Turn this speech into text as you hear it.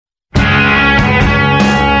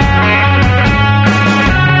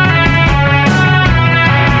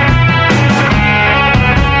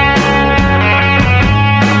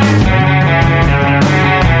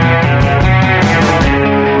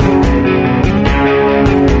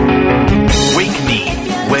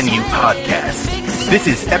This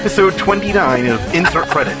is episode 29 of Insert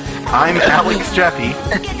Credit. I'm Alex Jaffe.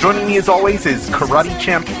 Joining me as always is karate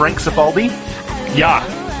champ Frank Cifaldi. Yeah.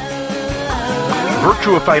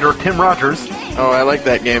 Virtua Fighter Tim Rogers. Oh, I like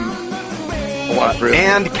that game a lot, really.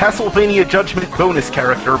 And Castlevania Judgment bonus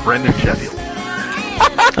character Brendan Sheffield.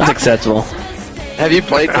 That's acceptable. Have you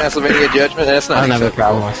played Castlevania Judgment? That's not I don't have a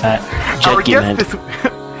acceptable. problem with that.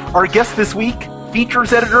 Our guest this week,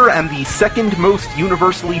 features editor and the second most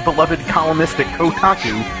universally beloved columnist at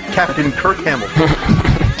Kotaku, Captain Kirk Hamilton.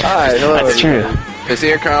 Hi, hello. That's true. Is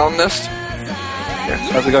he a columnist?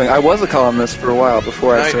 How's it going? I was a columnist for a while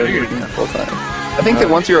before I started working full time. I think that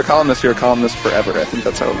once you're a columnist forever. I think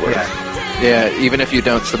that's how it works. Yeah, even if you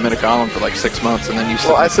don't submit a column for like 6 months and then you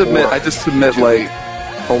submit I just submit like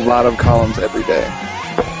a lot of columns every day.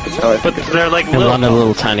 But they're like A lot of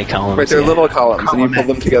little tiny columns. Right, they're yeah. little columns, and you pull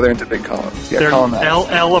them together into big columns. Yeah, they're columns.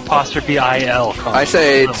 L''il columns. I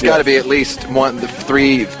say it's got to be at least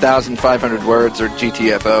 3,500 words or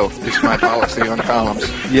GTFO. It's my policy on columns.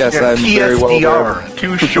 Yes, I'm very well aware. TSDR,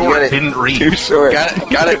 too short, didn't read. Too short.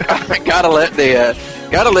 Gotta let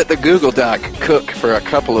the Google Doc cook for a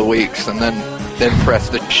couple of weeks and then press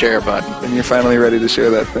the share button. And you're finally ready to share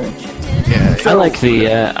that thing. Yeah. I like the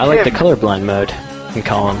colorblind mode in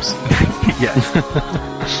columns. Yes.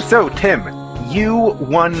 So, Tim, you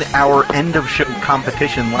won our end of show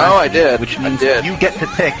competition last I did. week, which means I did. you get to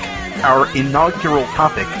pick our inaugural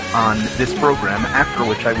topic on this program, after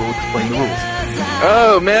which I will explain the rules.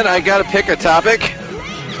 Oh, man, I gotta pick a topic?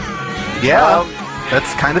 Yeah,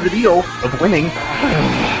 that's kind of the deal of winning.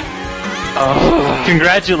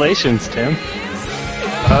 Congratulations, Tim.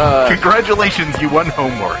 Congratulations, you won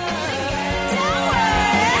homework.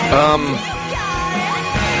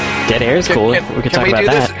 Dead air is cool. We could talk about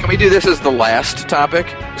that. Can we do this as the last topic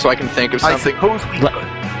so I can think of I something? suppose we could.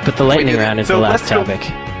 But the lightning round is So the last let's go- topic.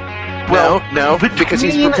 No, because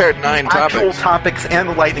he's between prepared 9 actual topics. topics and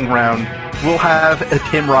the lightning round, we'll have a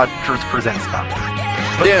Tim Rogers Presents topic.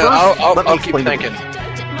 But Yeah, first, I'll let me keep explain the thinking. rules.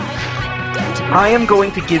 I am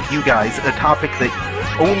going to give you guys a topic that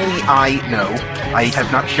only I know. I have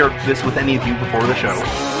not shared this with any of you before the show.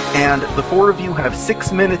 And the four of you have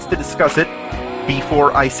 6 minutes to discuss it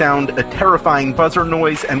before I sound a terrifying buzzer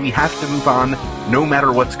noise and we have to move on no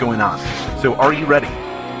matter what's going on. So are you ready?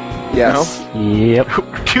 Yes. Yep.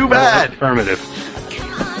 Too bad! Affirmative.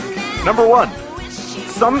 Number 1.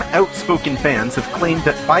 Some outspoken fans have claimed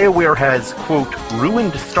that BioWare has, quote,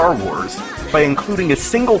 ruined Star Wars by including a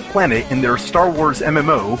single planet in their Star Wars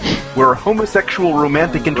MMO where homosexual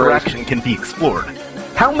romantic interaction can be explored.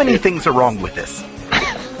 How many things are wrong with this?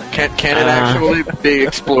 Can it actually be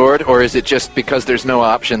explored, or is it just because there's no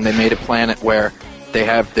option, they made a planet where they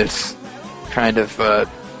have this kind of,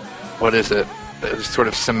 sort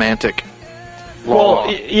of semantic law?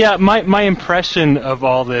 Well, yeah, my impression of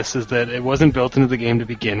all this is that it wasn't built into the game to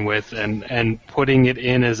begin with, and putting it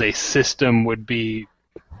in as a system would be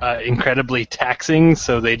incredibly taxing,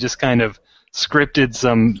 so they just kind of scripted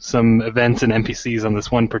some events and NPCs on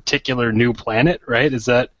this one particular new planet, right? Is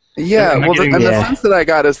that... Yeah, Am I well, getting- the sense that I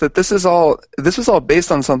got is that this was all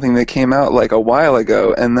based on something that came out like a while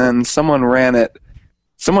ago, and then someone ran it.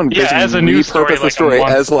 Someone basically as a news story, repurposed the story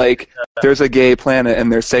as like there's a gay planet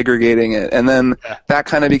and they're segregating it, and then that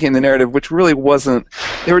kind of became the narrative, which really wasn't.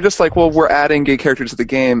 They were just like, well, we're adding gay characters to the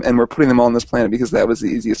game and we're putting them all on this planet because that was the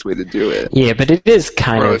easiest way to do it. Yeah, but it is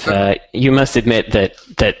kind of. You must admit that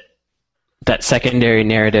secondary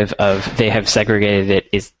narrative of they have segregated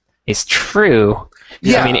it is true.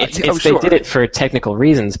 Yeah, I mean, they did it for technical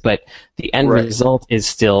reasons, but the end result is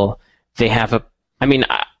still they have a. I mean,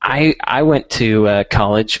 I went to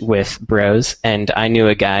college with bros, and I knew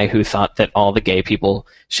a guy who thought that all the gay people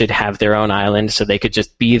should have their own island so they could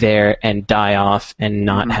just be there and die off and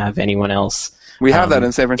not have anyone else. We have that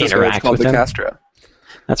in San Francisco. It's called the Castro.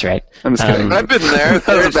 That's right. I'm just kidding. I've been there.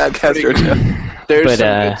 That was a bad Castro joke. There's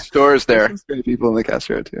some good stores there. There's great people in the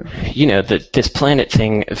Castro too. You know, this planet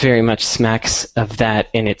thing very much smacks of that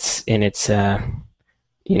in its it's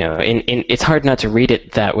hard not to read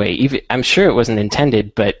it that way. Even I'm sure it wasn't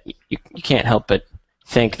intended, but you can't help but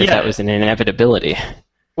think that was an inevitability.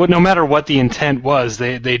 Well, no matter what the intent was,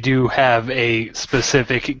 they do have a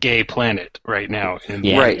specific gay planet right now.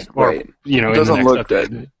 Right. You know, it doesn't in the look next update.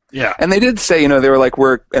 good. Yeah. And they did say, they were like,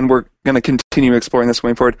 we're going to continue exploring this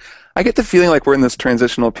going forward. I get the feeling like we're in this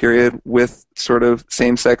transitional period with sort of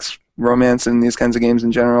same-sex romance in these kinds of games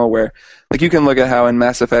in general, where like you can look at how in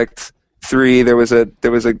Mass Effect 3 there was a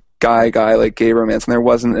guy like gay romance, and there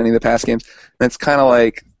wasn't in any of the past games. And it's kind of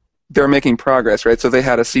like they're making progress, right? So they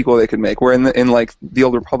had a sequel they could make. Where in like the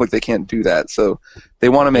Old Republic, they can't do that. So they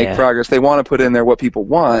want to make progress. They want to put in there what people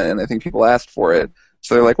want, and I think people asked for it.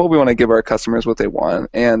 So they're like, well, we want to give our customers what they want,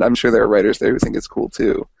 and I'm sure there are writers there who think it's cool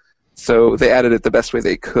too. So they added it the best way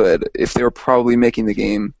they could. If they were probably making the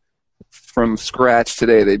game from scratch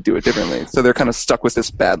today, they'd do it differently. So they're kind of stuck with this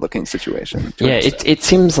bad-looking situation. Yeah, it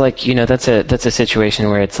seems like, that's a situation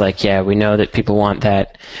where it's like, yeah, we know that people want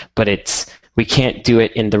that, but we can't do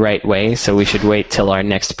it in the right way, so we should wait till our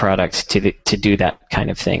next product to do that kind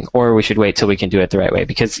of thing, or we should wait till we can do it the right way.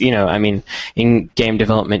 Because in game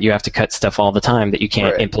development, you have to cut stuff all the time that you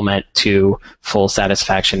can't implement to full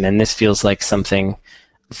satisfaction, and this feels like something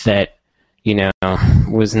that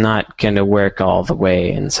was not going to work all the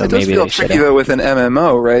way, and so maybe they should. It does feel tricky though with an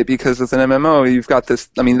MMO, right? Because with an MMO, you've got this.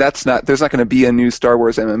 I mean, there's not going to be a new Star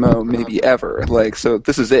Wars MMO maybe ever. Like, so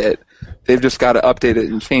this is it. They've just got to update it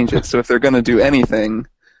and change it. So if they're going to do anything,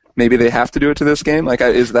 maybe they have to do it to this game. Like,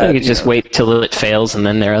 is that? You could just wait till it fails, and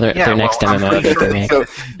then their next MMO that they make. So,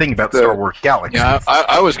 thing about Star Wars Galaxy. Yeah,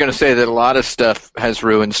 I was going to say that a lot of stuff has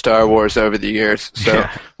ruined Star Wars over the years. So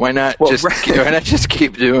why not just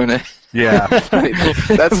keep doing it? Yeah,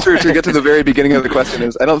 that's true. To get to the very beginning of the question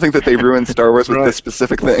is, I don't think that they ruined Star Wars with this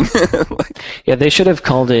specific thing. Yeah, they should have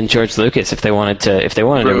called in George Lucas if they wanted to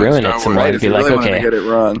ruin it some way. To be like, okay, get it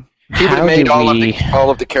wrong. He would have made all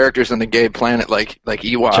of the characters on the gay planet like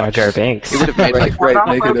Ewoks. Jar Jar Binks. He would have made We're not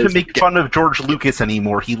allowed to make fun of George Lucas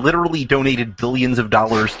anymore. He literally donated billions of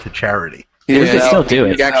dollars to charity. He could still do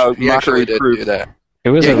it. He actually did do that. It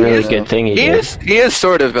was a really good thing he did. He is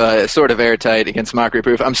sort of airtight against mockery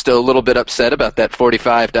proof. I'm still a little bit upset about that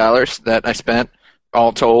 $45 that I spent,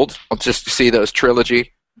 all told. I'll just see those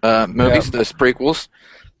trilogy movies, those prequels.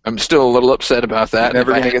 I'm still a little upset about that. You're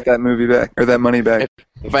never going to get that movie back, or that money back.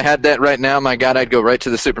 If I had that right now, my God, I'd go right to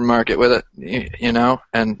the supermarket with it,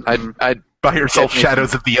 and I'd buy yourself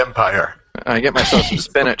Shadows of the Empire. I get myself some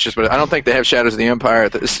spinach, but I don't think they have Shadows of the Empire.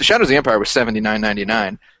 Shadows of the Empire was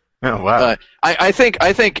 $79.99. Oh wow! I think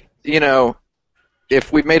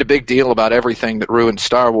if we made a big deal about everything that ruined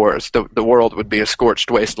Star Wars, the world would be a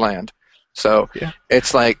scorched wasteland. So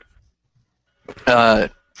it's like, I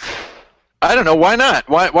don't know, why not?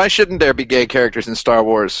 Why shouldn't there be gay characters in Star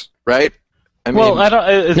Wars? Right? I mean, well, I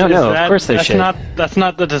don't. Of course they should. That's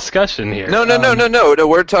not the discussion here. No.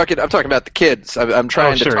 I'm talking about the kids. I'm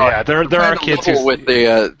trying to talk. Yeah, there are kids who with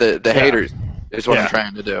the haters. Is what I'm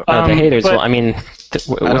trying to do. The haters. Well, I mean,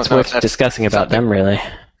 what's worth discussing about them, really?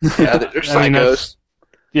 Yeah, they're psychos.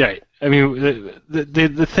 I mean,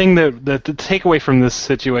 the thing the takeaway from this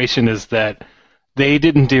situation is that they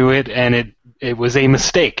didn't do it, and it was a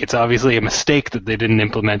mistake. It's obviously a mistake that they didn't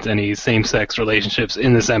implement any same-sex relationships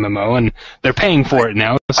in this MMO, and they're paying for it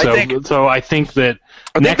now. So I think that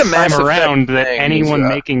next time around, that anyone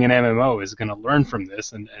making an MMO is going to learn from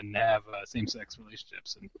this and have same-sex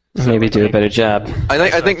relationships. And maybe do a better job.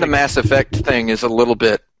 I think the Mass Effect thing is a little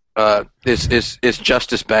bit is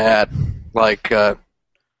just as bad, like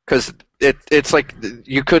because it's like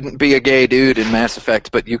you couldn't be a gay dude in Mass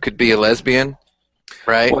Effect, but you could be a lesbian.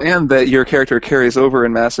 Right. Well, and that your character carries over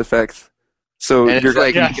in Mass Effect, so you're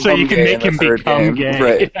so you can make him become gay,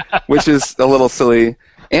 right? Which is a little silly.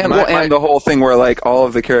 And and the whole thing where like all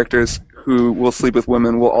of the characters who will sleep with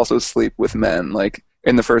women will also sleep with men, like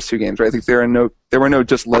in the first two games, right? I think there were no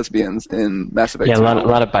just lesbians in Mass Effect. Yeah, a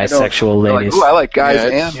lot of bisexual ladies. Like, I like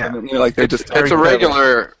guys and women. Like they're just. It's a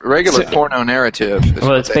regular porno narrative.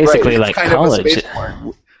 Well, it's basically like college.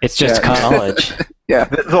 It's just college. Yeah.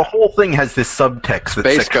 The whole thing has this subtext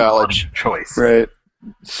that's Space college choice. Right.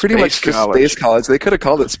 Pretty much just college. Space College. They could have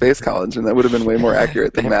called it Space College, and that would have been way more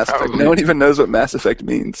accurate than Mass Effect. No one even knows what Mass Effect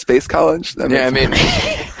means. Space College? I mean,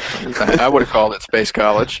 I would have called it Space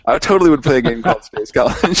College. I totally would play a game called Space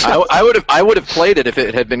College. I would have played it if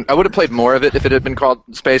it had been. I would have played more of it if it had been called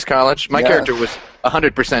Space College. My character was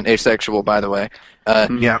 100% asexual, by the way.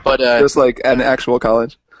 But just like an actual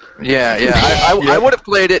college. Yeah. I would have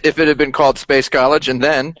played it if it had been called Space College, and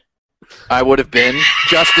then I would have been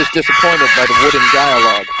just as disappointed by the wooden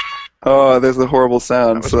dialogue. Oh, there's the horrible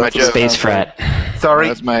sound. That was my joke. Space frat. Sorry.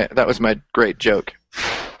 That was my great joke.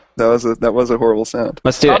 That was a horrible sound.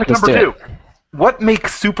 Let's do it. Topic number 2. What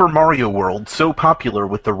makes Super Mario World so popular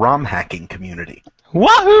with the ROM hacking community?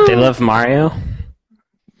 Wahoo! They love Mario.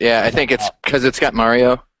 Yeah, I think it's because it's got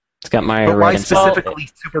Mario. It's got Mario. But why specifically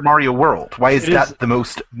Super Mario World? Why is that the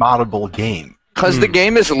most moddable game? Because the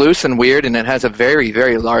game is loose and weird, and it has a very,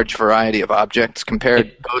 very large variety of objects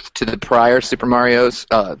compared both to the prior Super Marios,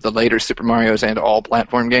 the later Super Marios, and all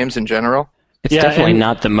platform games in general. It's definitely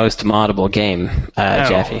not the most moddable game,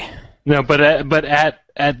 Jeffy. No, but at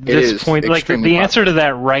at this point, like the extremely answer to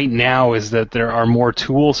that right now is that there are more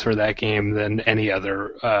tools for that game than any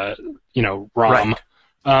other, ROM. Right.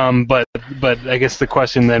 But I guess the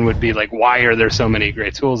question then would be like, why are there so many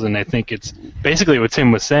great tools? And I think it's basically what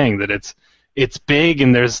Tim was saying, that it's big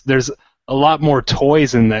and there's a lot more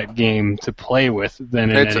toys in that game to play with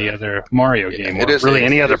than in any other Mario game, or really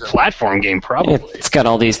any other platform game, probably. It's got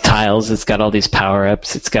all these tiles, it's got all these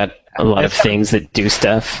power-ups, it's got a lot of things that do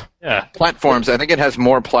stuff. Yeah. Platforms, I think it has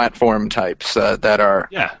more platform types that are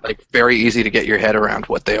like very easy to get your head around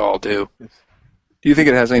what they all do. Do you think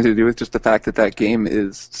it has anything to do with just the fact that that game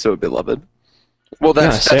is so beloved? Well,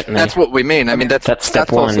 that's what we mean. I mean, that's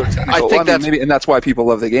step one. I think that's maybe, and that's why people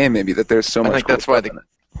love the game. Maybe that there's so much. I think cool that's why stuff in it.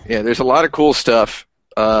 Yeah, there's a lot of cool stuff.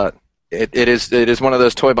 It is one of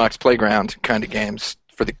those toy box playground kind of games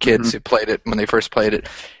for the kids who played it when they first played it.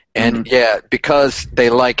 And because they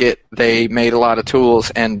like it, they made a lot of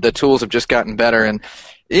tools, and the tools have just gotten better. And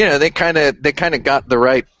they kind of got the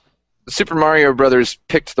right. Super Mario Brothers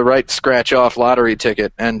picked the right scratch-off lottery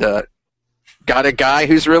ticket, and got a guy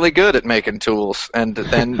who's really good at making tools, and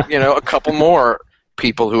then a couple more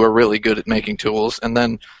people who are really good at making tools, and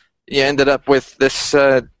then you ended up with this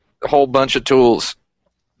whole bunch of tools.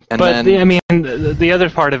 And the other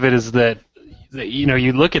part of it is that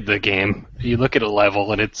you look at the game, you look at a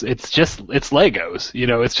level, and it's Legos.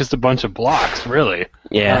 It's just a bunch of blocks, really.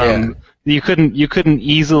 Yeah. You couldn't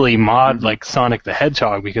easily mod like Sonic the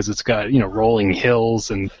Hedgehog because it's got rolling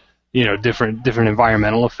hills and different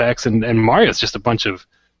environmental effects, and Mario's just a bunch of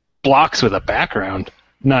blocks with a background.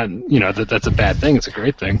 Not that's a bad thing. It's a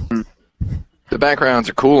great thing. The backgrounds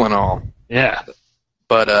are cool and all. Yeah.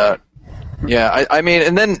 But I mean,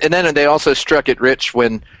 and then they also struck it rich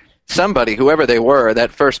when somebody, whoever they were,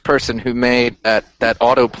 that first person who made that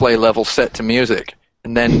autoplay level set to music,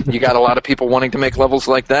 and then you got a lot of people wanting to make levels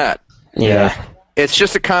like that. Yeah. It's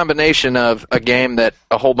just a combination of a game that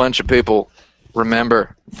a whole bunch of people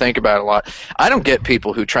remember, think about a lot. I don't get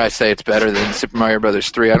people who try to say it's better than Super Mario Brothers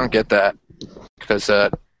 3. I don't get that. Because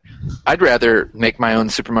I'd rather make my own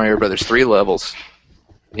Super Mario Brothers 3 levels,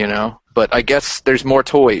 But I guess there's more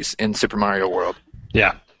toys in Super Mario World.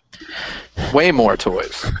 Yeah. Way more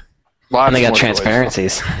toys. And they got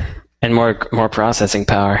transparencies and more processing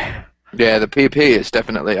power. Yeah, the PP is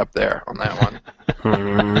definitely up there on that one.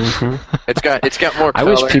 It's got more color.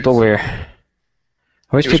 I wish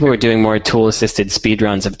people were doing more tool-assisted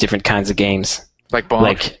speedruns of different kinds of games. Like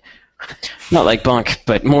Bonk? Not like Bonk,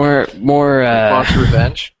 but more Bonk's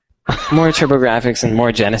Revenge? More TurboGrafx and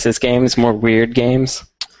more Genesis games, more weird games.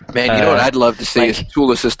 Man, you know what I'd love to see is a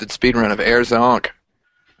tool-assisted speedrun of Air Zonk.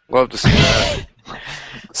 Love to see that.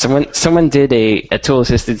 Someone did a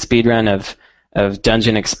tool-assisted speedrun of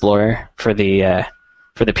Dungeon Explorer for the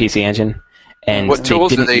PC Engine, and what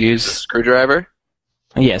tools did they use? use? A screwdriver?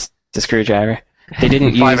 Yes, the screwdriver. They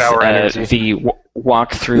didn't use the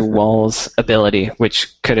walk through walls ability,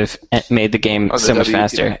 which could have made the game so much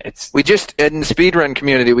faster. We just in the speedrun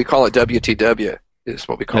community we call it WTW. Is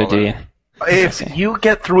what we call it. If you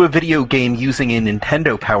get through a video game using a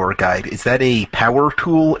Nintendo Power Guide, is that a power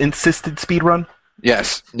tool insisted speedrun?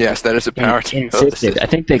 Yes, that is a power tool. Insisted. I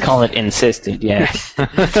think they call it insisted, yeah.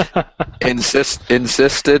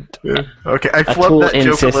 Insisted? Yeah. Okay, I flubbed that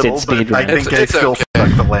joke a little, but I think I still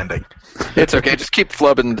stuck the landing. It's okay, just keep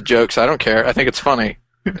flubbing the jokes. I don't care. I think it's funny.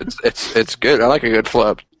 It's good. I like a good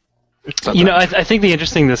flub. Sometimes. I think the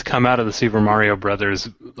interesting that's come out of the Super Mario Brothers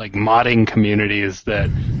modding community is that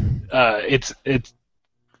it's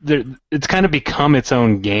kind of become its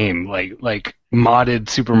own game. Like modded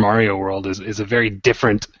Super Mario World is a very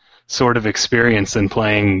different sort of experience than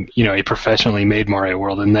playing a professionally made Mario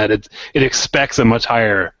World, in that it expects a much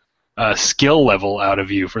higher skill level out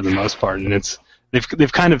of you for the most part, and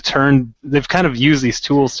they've kind of used these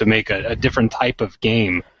tools to make a different type of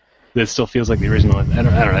game that still feels like the original. I don't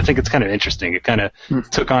know. I think it's kind of interesting. It kind of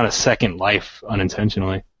took on a second life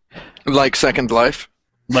unintentionally. Like Second Life?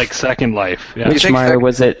 Like Second Life, yeah. Which Mario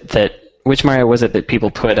was it that people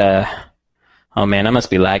put oh man, I must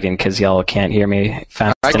be lagging because y'all can't hear me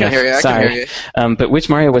fast enough. I can hear you. But which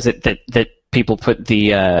Mario was it that people put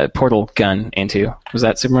the portal gun into? Was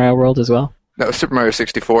that Super Mario World as well? That was Super Mario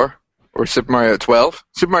 64. Or Super Mario 12?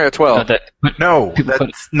 Super Mario 12. No,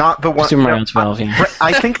 that's not the one. Super Mario 12, yeah.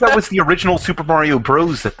 I think that was the original Super Mario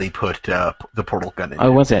Bros. That they put the portal gun in.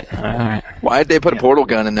 Oh, was it? All right. Why did they put a portal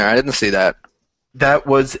gun in there? I didn't see that. that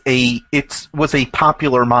was a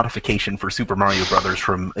popular modification for Super Mario Brothers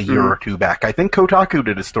from a year or two back. I think Kotaku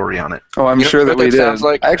did a story on it. Oh, I'm sure that we did.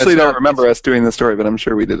 Like, I actually don't remember us doing the story, but I'm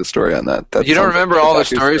sure we did a story on that. You don't remember all the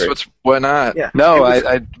stories? Why not? Yeah. No,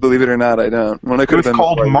 I believe it or not, I don't. It was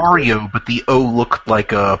called Mario, but the O looked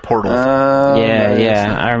like a portal.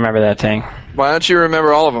 Yeah, I remember that thing. Why don't you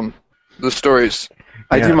remember all of them? The stories.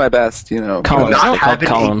 I do my best, Columns. Not have an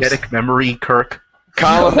columns. eidetic memory, Kirk.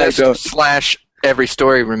 Columnist / every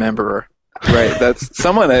story rememberer. Right, that's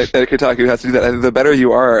someone at Kotaku has to do that. The better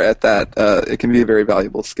you are at that, it can be a very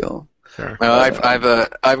valuable skill. Sure. No,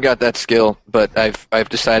 I've got that skill, but I've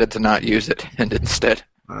decided to not use it and instead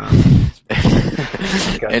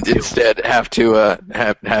have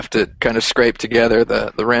to kind of scrape together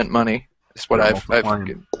the rent money. It's what I've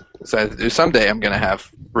decided to do. Someday I'm going to have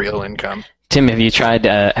real income. Tim, have you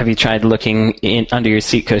tried looking under your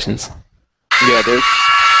seat cushions? Yeah, dude.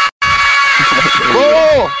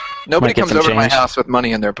 Whoa! Nobody Might get comes some over to my change. house with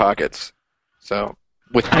money in their pockets. So,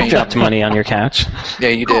 with I pain. dropped money on your couch. Yeah,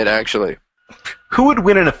 you did, actually. Who would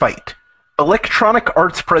win in a fight? Electronic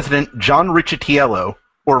Arts President John Riccitiello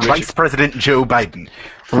or Vice President Joe Biden?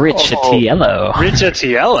 Riccitiello.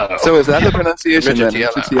 Riccitiello. So is that the pronunciation then?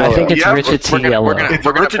 Riccitiello. I think it's Yeah,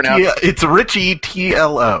 Riccitiello. It's Richie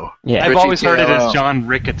T-L-O. Yeah. I've always heard it Riccitiello. as John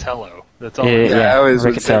Riccatello. That's all. Yeah, I always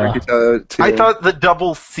would say Riccitiello. Riccitiello, too. I thought the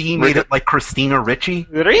double C made it like Christina Ricci.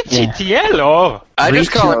 Riccitiello. I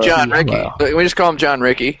just call him John Riccitiello. Ricky. We just call him John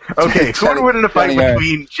Ricky. Okay, who would win in a fight Johnny R.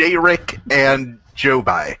 between J. Rick and Joe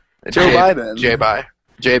Biden? Joe Biden. J-Bye.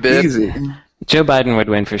 J-Bib. Easy. Joe Biden would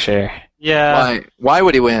win for sure Yeah. Why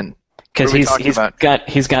would he win? because What are we talking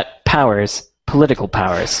he's got powers, political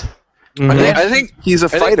powers. I think He's a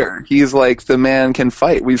think- fighter. He's like the man can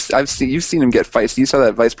fight. You've seen him get fights. You saw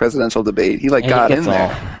that vice presidential debate. He And got he in gets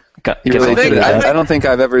there. He gets really all did. good at I that. don't think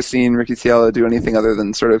I've ever seen Riccitiello do anything other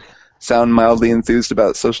than sort of sound mildly enthused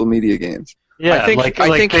about social media games. Yeah, I think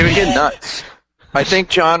they would he's nuts. I think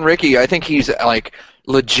John Ricky. I think he's like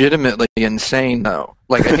legitimately insane though.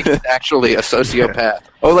 Like I think he's actually a sociopath.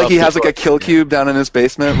 Oh, like he has like a people. kill cube down in his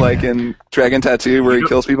basement, like in Dragon Tattoo, where he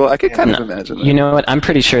kills people. I could kind of imagine that. You know what? I'm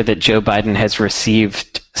pretty sure that Joe Biden has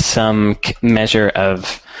received some measure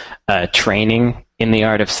of training in the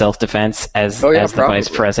art of self-defense as the vice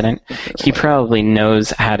president. He probably knows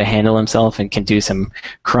how to handle himself and can do some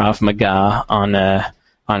Krav Maga on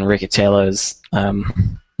Riccitiello's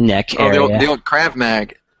neck area. The old Krav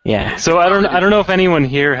Mag. Yeah. So I don't know if anyone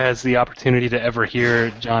here has the opportunity to ever hear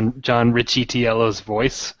John Riccitiello's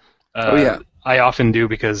voice. Oh, yeah. I often do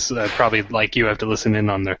because probably like you have to listen in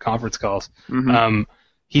on their conference calls. Mm-hmm.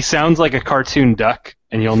 He sounds like a cartoon duck,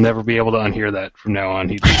 and you'll never be able to unhear that from now on.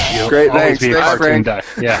 He'll Great, always thanks. be a Thanks, cartoon Frank. duck.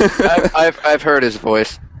 Yeah. I've heard his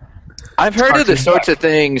voice. I've heard of the sorts of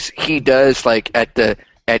things he does, like at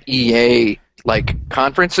EA like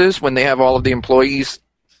conferences when they have all of the employees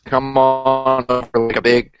come on for like a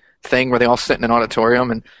big thing where they all sit in an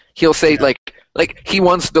auditorium, and he'll say like he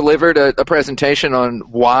once delivered a presentation on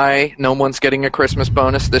why no one's getting a Christmas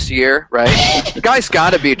bonus this year. Right? The guy's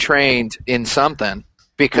got to be trained in something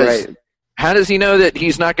because. Right. How does he know that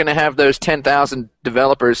he's not going to have those 10,000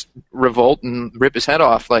 developers revolt and rip his head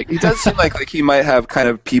off? Like He does seem like he might have kind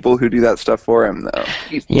of people who do that stuff for him, though.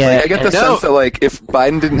 Yeah. Like, I get the sense that like if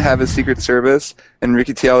Biden didn't have his Secret Service and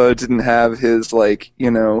Riccitiello didn't have his trained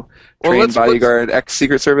let's- bodyguard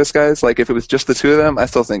ex-Secret Service guys, like if it was just the two of them, I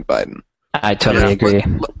still think Biden. I totally agree.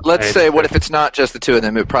 Let's say, what if it's not just the two of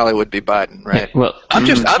them? It probably would be Biden, right? Well, I'm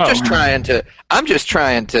just trying to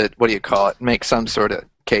what do you call it? Make some sort of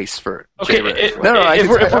case for. Okay, J-Rick. if it's we're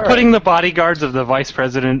alright. putting the bodyguards of the Vice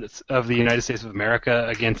President of the United States of America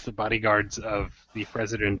against the bodyguards of the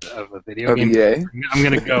President of a video Of game, EA? I'm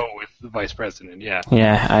going to go with the Vice President, yeah.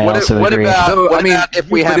 yeah, I What also what agree. about So, what I mean, about if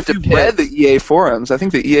we but have if to you've pit? read the EA forums, I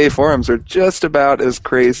think the EA forums are just about as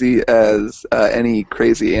crazy as any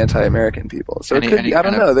crazy anti-American people. So Any- it could any be, I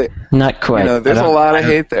don't kind of- know. Not quite. There's a lot of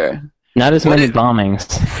hate there. Not as What many if- bombings.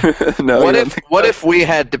 No, What you don't if think what so? if we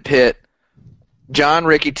had to pit John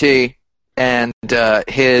Ricky T and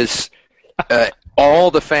his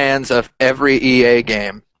all the fans of every EA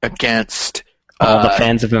game against All the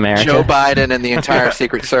fans of America. Joe Biden and the entire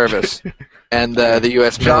Secret Service and the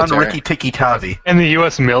U.S. John military? Ricky Tiki Tavi. And the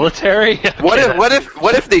U.S. military? What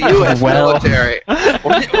if the U.S. Well. military?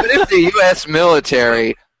 What if the U.S.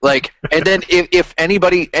 military and then if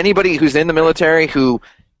anybody who's in the military who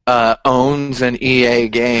owns an EA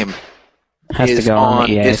game has to go on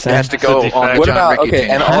the EA side. has to go That's a on de the What John about Ricky okay?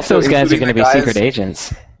 team. And Half also those guys are including going to the be guys- secret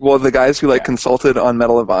agents. Well, the guys who consulted on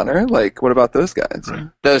Medal of Honor, what about those guys?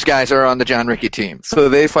 Those guys are on the John Ricky team. So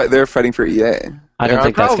they're fighting for EA. I don't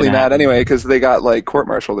think that's probably gonna mad happen. anyway because they got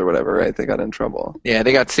court-martialed or whatever, right? They got in trouble. Yeah,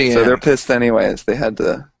 they got CM. So they're pissed anyways. They had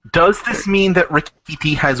to. Does this mean that Ricky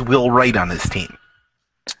T has Will Wright on his team?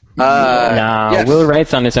 No, yes. Will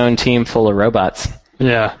Wright's on his own team full of robots.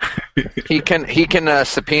 Yeah. He can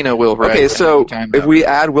subpoena Will Wright. Okay, so anytime, if though. we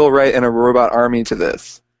add Will Wright and a robot army to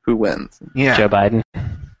this, who wins? Yeah. Joe Biden.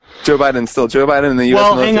 Joe Biden in the U.S.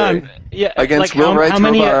 Well, military. hang on. Yeah, Against Will Wright's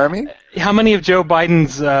robot army? How many of Joe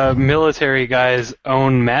Biden's military guys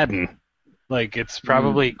own Madden? It's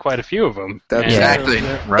probably quite a few of them. That's Exactly.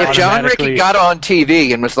 Right. If John Ricky got on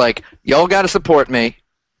TV and was like, "Y'all got to support me,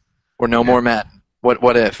 or no more Madden." What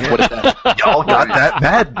if? What if that? Y'all got that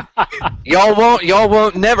Madden. Y'all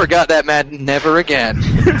won't never got that Madden never again.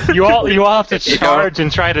 You all have to charge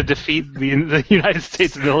and try to defeat the United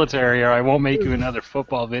States military, or I won't make you another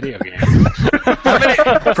football video game.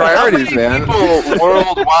 Priorities, man. People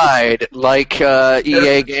worldwide like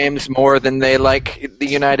EA games more than they like the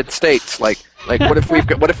United States. What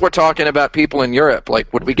if we're talking about people in Europe?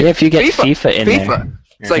 Would we get If you get FIFA in there.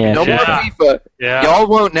 It's no more FIFA. Yeah. Y'all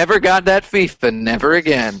won't never got that FIFA, never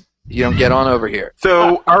again. You don't get on over here.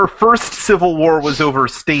 So our first civil war was over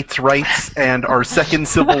states' rights, and our second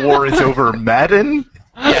civil war is over Madden.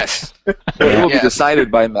 Yes. It will be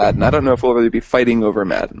decided by Madden. I don't know if we'll really be fighting over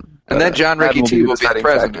Madden. And then John Ricky T will be the deciding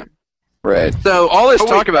president. factor. Right. So all this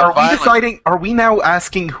talk about violence. Are we now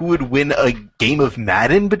asking who would win a game of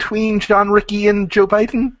Madden between John Ricky and Joe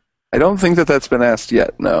Biden? I don't think that's been asked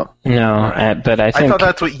yet, no. No, but I think thought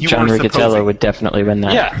that's what you John were Riccitiello supposing. would definitely win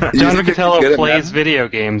that. Yeah, You John think he's good Riccitiello at plays Madden? video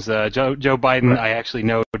games. Joe Biden, I actually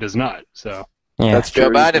know, does not. So Yeah. That's Joe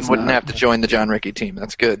true. Biden He's wouldn't not. have to join the John Ricky team.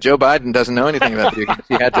 That's good. Joe Biden doesn't know anything about video games.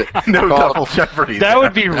 He had to No call- double jeopardy. that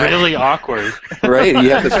would be really awkward. Right, he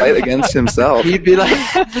had to fight against himself. He'd be like,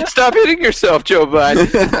 "Stop hitting yourself, Joe Biden."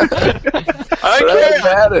 I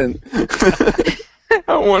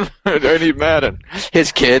need Madden.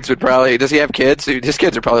 His kids would probably. Does he have kids? His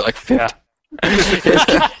kids are probably like 50. Yeah.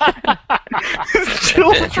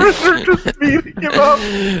 Children are just beating him up.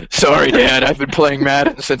 Sorry, Dad. I've been playing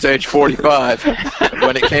Madden since age 45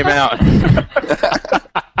 when it came out.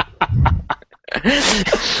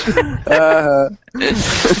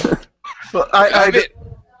 Well,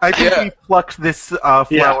 I think we plucked this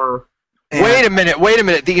flower. and- Wait a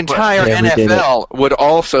minute. The entire Yeah, we did NFL would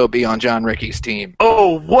also be on John Ricky's team.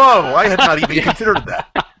 Oh, whoa! I had not even considered that.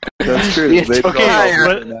 That's true. Yeah, They okay,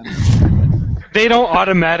 all- but they don't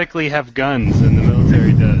automatically have guns, and the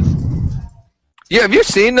military does. Yeah, have you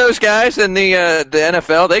seen those guys in the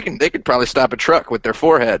NFL? They could probably stop a truck with their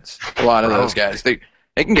foreheads. A lot of those guys. They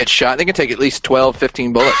can get shot. They can take at least 12,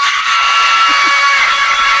 15 bullets.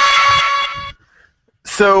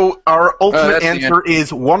 So our ultimate that's the answer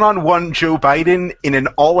is one-on-one Joe Biden in an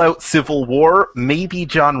all-out civil war, maybe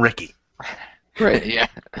John Ricky. Right. Yeah.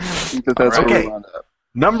 I think that's Okay. where we wound up.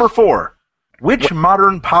 Number 4. Which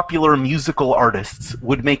modern popular musical artists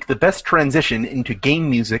would make the best transition into game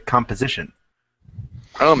music composition?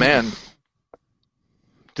 Oh man,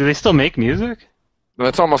 Do they still make music?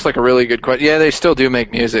 that's almost like a really good question. Yeah, they still do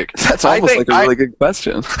make music. That's almost like a really good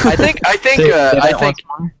question. I think Say I think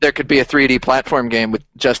there could be a 3D platform game with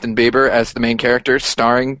Justin Bieber as the main character,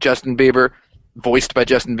 starring Justin Bieber, voiced by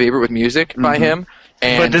Justin Bieber with music by him.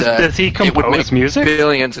 And But does he it would compose make music?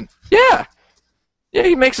 billions. Yeah,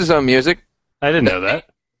 he makes his own music. I didn't know that.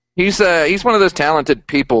 He's one of those talented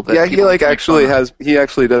people that Yeah, he people make actually fun of. has. He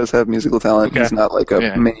actually does have musical talent. Okay. He's not like a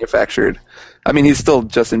Yeah. manufactured. I mean, he's still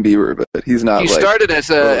Justin Bieber, but he's not. He like, started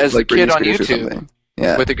as a like kid Britney on Spears or YouTube something.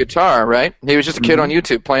 Yeah, with a guitar, right? He was just a kid on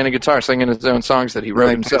YouTube playing a guitar, singing his own songs that he wrote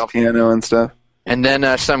like himself. piano and stuff. And then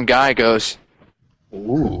some guy goes,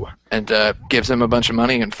 "Ooh," and gives him a bunch of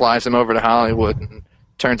money and flies him over to Hollywood and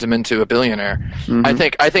turns him into a billionaire.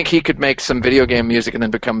 Mhm. I think he could make some video game music and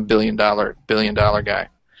then become a billion dollar guy.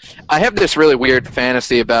 I have this really weird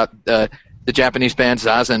fantasy about the Japanese band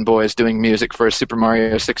Zazen Boys doing music for a Super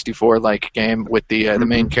Mario 64 like game with the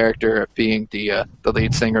main character being the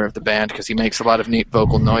lead singer of the band because he makes a lot of neat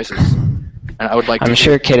vocal noises. And I would like. I'm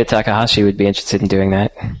sure Keita Takahashi would be interested in doing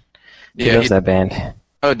that. He Yeah, loves that band.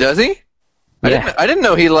 Oh, does he? Yeah. I didn't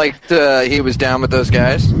know he liked. He was down with those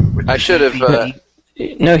guys. I should have.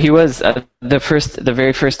 No, he was the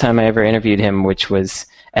very first time I ever interviewed him, which was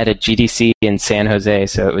at a GDC in San Jose.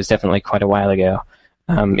 So it was definitely quite a while ago.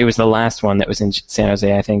 It was the last one that was in San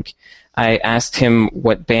Jose, I think. I asked him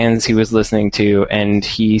what bands he was listening to, and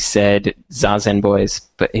he said Zazen Boys.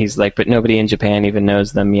 But he's like, but nobody in Japan even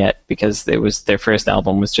knows them yet because it was their first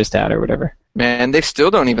album was just out or whatever. Man, they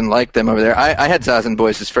still don't even like them over there. I had Zazen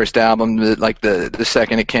Boys' first album, like the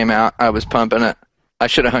second it came out, I was pumping it. I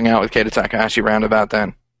should have hung out with Keita Takahashi round about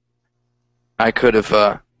then. I could have,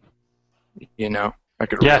 I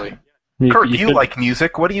could really... Kirk, you like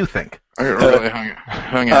music. What do you think? I could really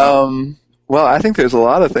hung out. Well, I think there's a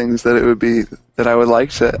lot of things that it would be that I would like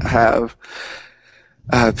to have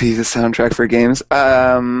be the soundtrack for games.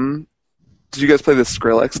 Did you guys play the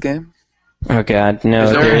Skrillex game? Oh God,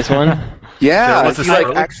 no! There is one. Yeah, he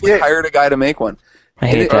actually hired a guy to make one. I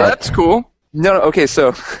hate that. That's cool. No, okay,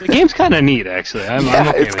 so The game's kind of neat, actually. I'm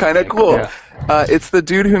okay it's with kind of it. cool. Yeah. It's the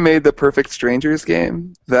dude who made the Perfect Strangers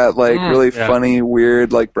game, that really funny,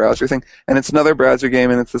 weird browser thing, and it's another browser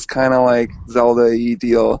game, and it's this kind of like Zelda-y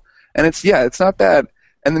deal, and it's not bad,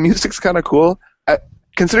 and the music's kind of cool.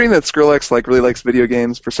 Considering that Skrillex really likes video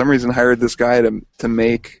games, for some reason hired this guy to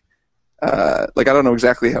make I don't know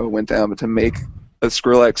exactly how it went down, but to make a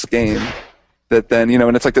Skrillex game that then,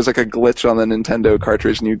 and it's like there's like a glitch on the Nintendo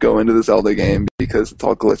cartridge and you go into the Zelda game because it's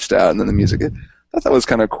all glitched out and then the music, I thought that was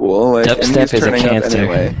kind of cool. Dubstep is a cancer.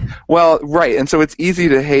 Anyway. Well, right, and so it's easy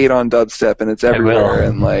to hate on dubstep and it's everywhere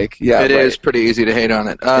and It is pretty easy to hate on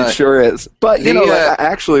it. It sure is. But, I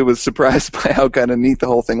actually was surprised by how kind of neat the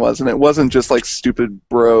whole thing was, and it wasn't just stupid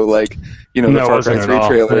bro, the Far Cry 3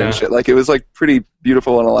 trailer and shit. It was pretty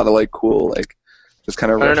beautiful and a lot of cool, just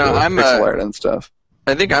kind of retro pixel art and stuff.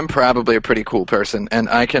 I think I'm probably a pretty cool person, and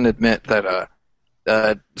I can admit that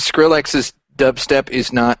Skrillex's dubstep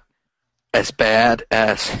is not as bad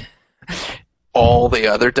as all the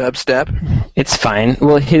other dubstep. It's fine.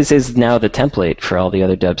 Well, his is now the template for all the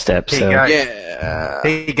other dubstep.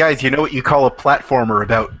 Hey guys, you know what you call a platformer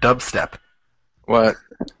about dubstep? What?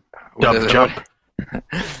 Dub jump. I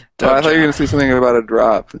thought you were going to say something about a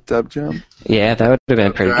drop. Dub jump? Yeah, that would have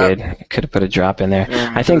been pretty good. Could have put a drop in there.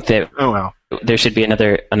 I think that there should be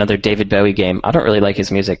another David Bowie game. I don't really like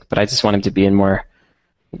his music, but I just want him to be in more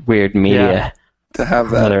weird media. Yeah. To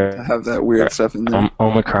have that weird stuff in there.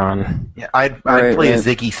 Omicron. Yeah, I'd play a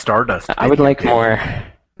Ziggy Stardust. I would like more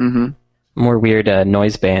weird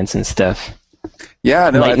noise bands and stuff. Yeah,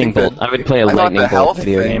 no, Lightning Bolt. I would play a Lightning Bolt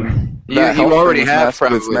video game. You already have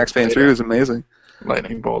Max Payne 3 was amazing.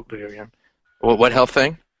 Lightning Bolt video game. What health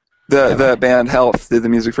thing? The band Health did the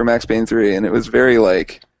music for Max Payne 3, and it was very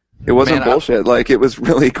it wasn't bullshit. It was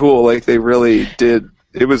really cool. They really did.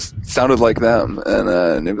 It sounded like them,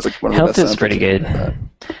 and it was one of the best. Health is pretty good.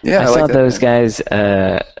 Yeah, I saw those guys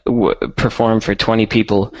perform for 20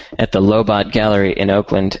 people at the Lobot Gallery in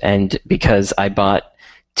Oakland, and because I bought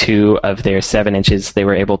 2 of their 7 inches, they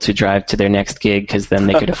were able to drive to their next gig because then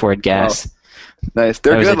they could afford gas. Nice.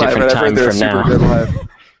 They're good live, but I've heard they're super good live.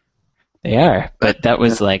 They are, but that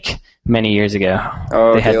was many years ago.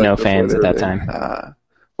 Oh, they had no fans at that time.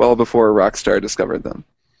 Well before Rockstar discovered them.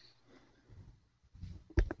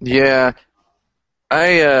 Yeah,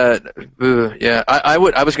 I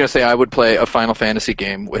was gonna say I would play a Final Fantasy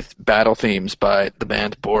game with battle themes by the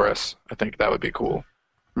band Boris. I think that would be cool.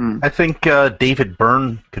 I think David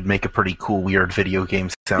Byrne could make a pretty cool, weird video game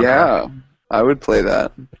soundtrack. Yeah, I would play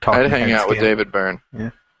that. I'd hang out with David Byrne. Yeah.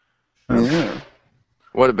 Yeah.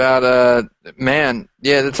 What about man?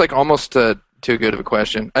 Yeah, that's almost too good of a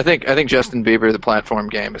question. I think Justin Bieber, the platform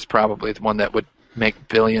game, is probably the one that would make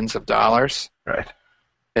billions of dollars. Right.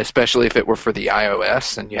 Especially if it were for the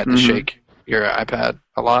iOS and you had to shake your iPad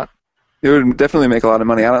a lot. It would definitely make a lot of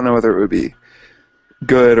money. I don't know whether it would be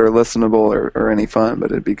good or listenable or any fun, but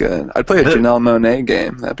it'd be good. I'd play a Janelle Monáe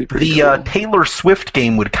game. That'd be pretty cool. The Taylor Swift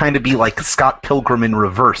game would kind of be like Scott Pilgrim in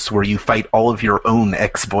reverse, where you fight all of your own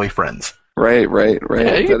ex-boyfriends. Right.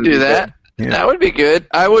 Yeah, you could do that. Yeah. That would be good.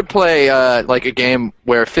 I would play a game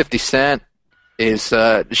where 50 Cent is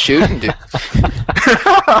shooting dudes.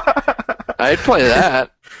 I'd play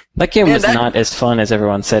that. That game was not as fun as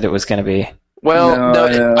everyone said it was going to be. Well,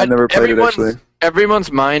 no, I never played it, actually.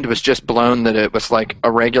 Everyone's mind was just blown that it was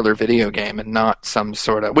a regular video game and not some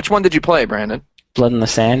sort of... Which one did you play, Brandon? Blood in the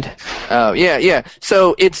Sand. Oh, yeah.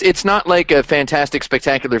 So it's not like a fantastic,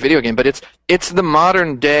 spectacular video game, but it's the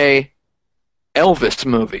modern-day Elvis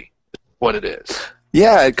movie, what it is.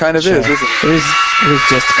 Yeah, it kind of is, isn't it? It was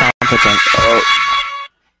just competent. Oh.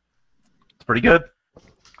 It's pretty good.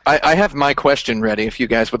 I have my question ready if you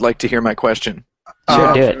guys would like to hear my question.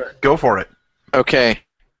 Sure, do it. Go for it. Okay.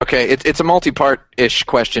 It's a multi-part-ish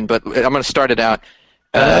question, but I'm going to start it out.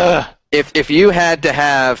 If you had to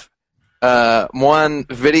have one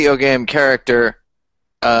video game character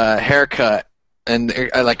haircut, and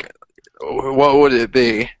what would it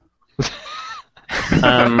be?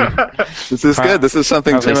 This is good. This is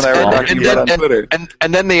something Tim and I were talking about on Twitter.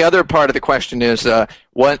 And then the other part of the question is,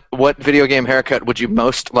 what video game haircut would you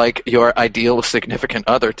most like your ideal significant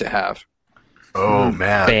other to have? Oh,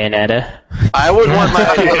 man. Bayonetta. I would want my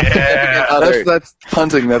ideal significant other. That's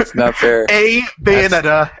punting. That's not fair. A,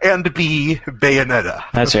 Bayonetta, and B, Bayonetta.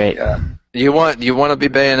 That's right. Yeah. You want to be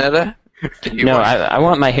Bayonetta? I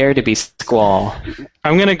want my hair to be Squall.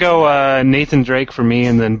 I'm going to go Nathan Drake for me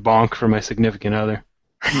and then Bonk for my significant other.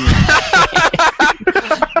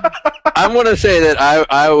 I want to say that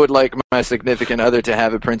I would like my significant other to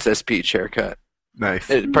have a Princess Peach haircut.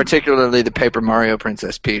 Nice. Particularly the Paper Mario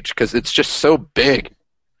Princess Peach, because it's just so big.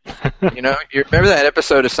 You remember that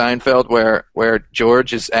episode of Seinfeld where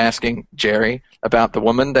George is asking Jerry about the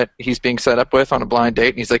woman that he's being set up with on a blind date,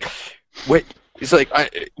 and he's like, "Wait." He's like,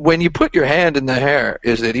 when you put your hand in the hair,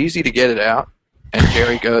 is it easy to get it out? And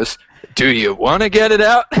Jerry goes, do you want to get it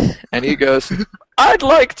out? And he goes, I'd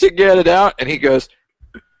like to get it out. And he goes,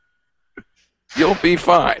 you'll be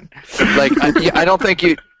fine. Like, I don't think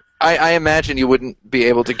you... I imagine you wouldn't be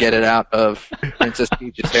able to get it out of Princess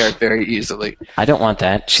Peach's hair very easily. I don't want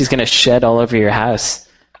that. She's going to shed all over your house.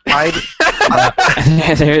 I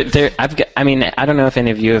don't know if any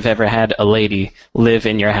of you have ever had a lady live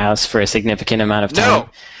in your house for a significant amount of time. No,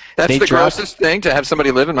 that's the grossest thing, to have somebody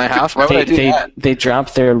live in my house. Why would I do that? They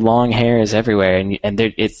drop their long hairs everywhere, and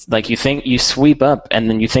it's like you think you sweep up, and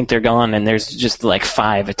then you think they're gone, and there's just like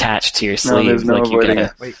 5 attached to your sleeve. There's no avoiding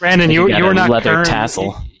it. Wait, Brandon, you were not leather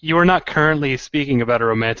tassel. You are not currently speaking about a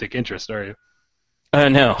romantic interest, are you?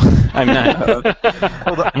 No, I'm not.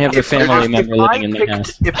 I have a family member living in the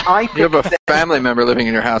house. You have a family member living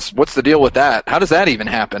in your house. What's the deal with that? How does that even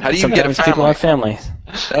happen? How do you get a family? People have families.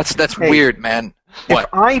 That's weird, man. What?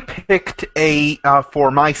 If I picked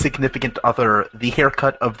for my significant other the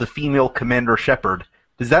haircut of the female Commander Shepard,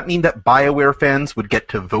 does that mean that BioWare fans would get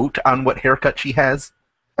to vote on what haircut she has?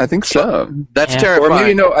 I think so. That's terrifying. Or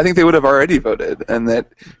maybe no, I think they would have already voted, and that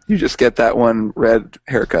you just get that one red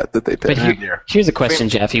haircut that they picked. But here's a question,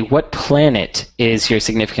 Jeffy. What planet is your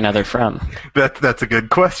significant other from? That's a good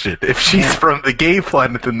question. If she's from the gay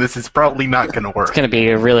planet, then this is probably not going to work. It's going to be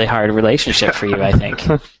a really hard relationship for you, I think.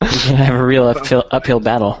 You're going to have a real uphill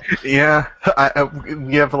battle. Yeah,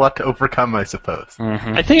 we have a lot to overcome, I suppose.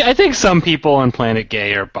 Mm-hmm. I think some people on Planet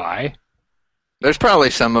Gay are bi. There's probably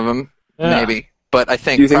some of them, maybe. But I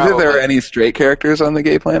think. Do you think that there are any straight characters on the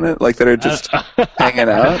gay planet, like that are just hanging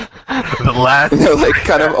out? The last, like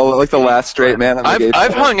kind of like the last straight man on the gay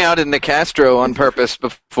planet. I've hung out in the Castro on purpose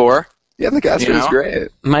before. Yeah, the Castro is great.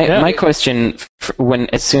 My question,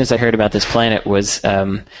 as soon as I heard about this planet, was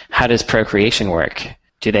how does procreation work?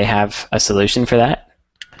 Do they have a solution for that?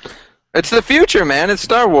 It's the future, man. It's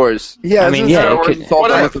Star Wars. Yeah, I mean, Star Wars it's all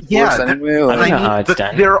done with the Force anyway. I don't know how it's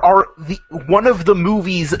done. There are one of the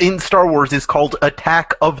movies in Star Wars is called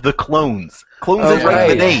Attack of the Clones. Clones is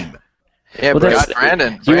the name. Yeah, well,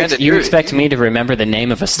 Brandon. You expect me to remember the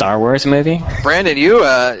name of a Star Wars movie? Brandon,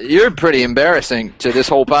 you're pretty embarrassing to this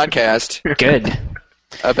whole podcast. Good.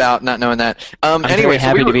 About not knowing that. I'm very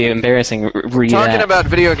happy to be embarrassing. Talking about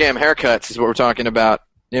video game haircuts is what we're talking about.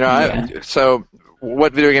 So.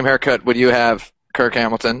 What video game haircut would you have, Kirk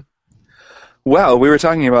Hamilton? Well, we were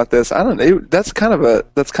talking about this. I don't know. That's kind of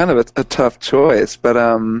a tough choice, but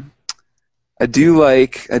I do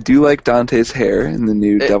like Dante's hair in the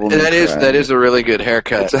new Devil May Cry. That is a really good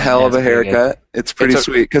haircut. It's a hell of a haircut. It's pretty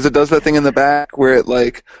sweet because it does that thing in the back where it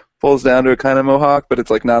like pulls down to a kind of mohawk, but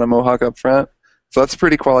it's like not a mohawk up front. So that's a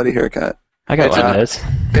pretty quality haircut. I got one of those.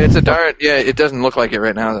 It's a darn. Yeah, it doesn't look like it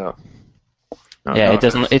right now though. It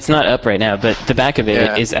doesn't. It's not up right now, but the back of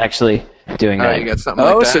it is actually doing that. You got something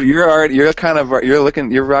like that. So you're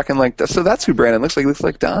rocking like that. So that's who Brandon looks like. He looks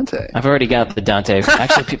like Dante. I've already got the Dante.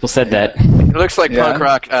 Actually, people said that. It looks like punk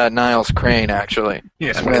rock Niles Crane. Actually,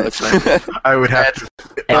 yeah, what it looks like. I would have to.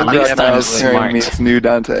 At least I'm smart. Meets new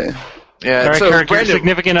Dante. Yeah. All right, so Kirk, Brandon, your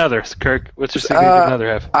significant other. Kirk, what's your significant other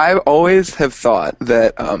have? I always have thought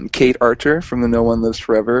that Kate Archer from the No One Lives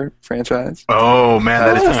Forever franchise. Oh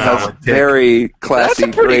man, that is a solid pick. Very classy.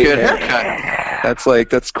 That's a pretty good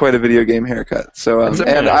haircut. That's quite a video game haircut. So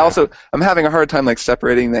and I'm having a hard time like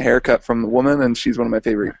separating the haircut from the woman, and she's one of my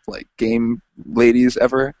favorite like game ladies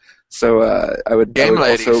ever. So I would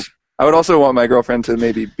also want my girlfriend to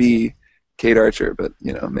maybe be Kate Archer, but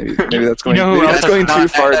maybe that's going too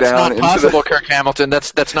far down. That's not possible, Kirk Hamilton.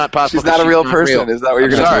 That's not possible. She's not a real person. Is that what you're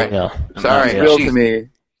going to say? No. Sorry, real to me.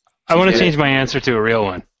 I want to change my answer to a real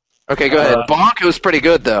one. Okay, go ahead. Bonk was pretty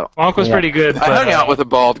good though. Bonk was pretty good. I hung out with a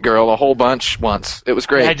bald girl a whole bunch once. It was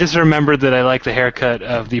great. I just remembered that I like the haircut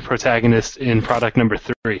of the protagonist in product number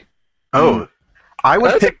 3. Oh. I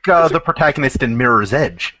would pick the protagonist in Mirror's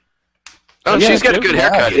Edge. Oh, Yeah, she's got a good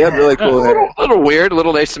haircut. Yeah, really cool hair. A little weird, a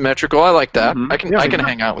little asymmetrical. I like that. Mhm. I can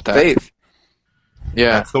hang out with that. Faith.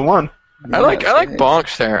 Yeah, That's the one. I like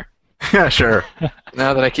Bonk's hair. Yeah, sure.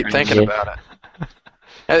 Now that I keep thinking Yeah. about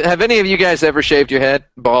it. Have any of you guys ever shaved your head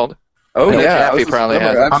bald? Oh, I know yeah. Jaffe probably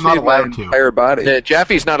has. I've I'm not shaved my allowed to. entire body. Yeah,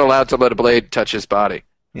 Jaffe's not allowed to let a blade touch his body.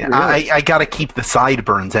 Yeah, Really? I gotta keep the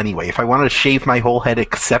sideburns anyway. If I wanted to shave my whole head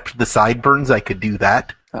except the sideburns, I could do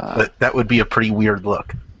that. But that would be a pretty weird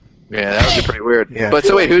look. Yeah, that would be pretty weird. Yeah. But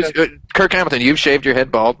so wait, who's Kirk Hamilton? You've shaved your head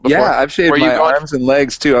bald before? Yeah, I've shaved Were you my going- arms and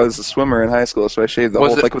legs too. I was a swimmer in high school, so I shaved the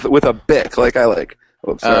Was whole it- like with a bic. Like I like.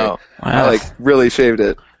 Oh, sorry. Oh. I like really shaved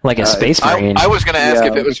it. Like a space marine. I was going to ask Yeah,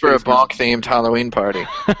 if it was for a space marine. bonk-themed Halloween party.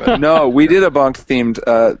 No, we did a bonk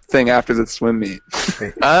themed thing after the swim meet.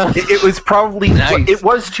 It was probably Nice. it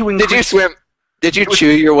was to increase. Did you swim? Did you chew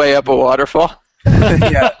your way up a waterfall?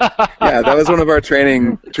 yeah, that was one of our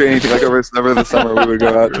training things. Like over the summer, we would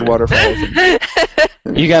go out to waterfalls.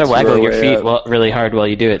 You got to waggle your way feet up. really hard while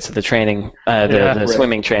you do it, so the training, the Right.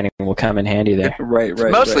 swimming training will come in handy there. Right.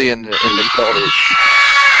 Mostly in the cold.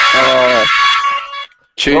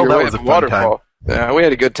 Chew Well, your that way was up a a fun waterfall. Yeah, we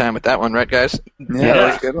had a good time with that one, right, guys? Yeah, that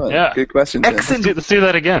was a good one. Yeah. Good question, Tim. Let's do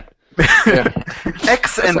that again.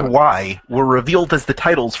 X and Y were revealed as the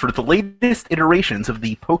titles for the latest iterations of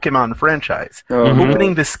the Pokemon franchise, Oh,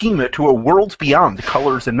 opening the schema to a world beyond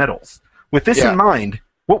colors and metals. With this Yeah. in mind,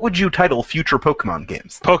 what would you title future Pokemon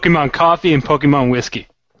games? Pokemon Coffee and Pokemon Whiskey.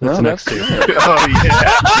 That's the next two. Oh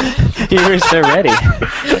yeah, You were so ready.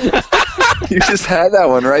 You just had that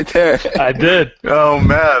one right there. I did. oh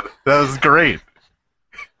man, that was great.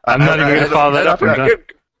 I'm not even going to follow that up. I'm done.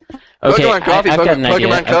 Okay, Pokemon Coffee, I've got an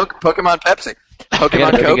Pokemon idea. Coke, Pokemon Pepsi. got a Pokemon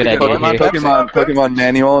pretty Coke, good idea Pokemon here. Pepsi. Pokemon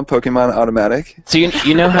manual and Pokemon automatic. So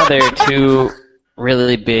you know how there are two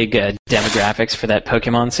really big demographics for that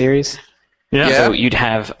Pokemon series? Yeah. Yeah. So you'd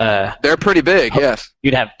have They're pretty big, yes.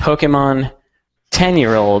 Pokemon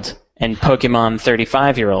 10-year-old and Pokemon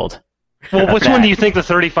 35-year-old. Well, which one do you think the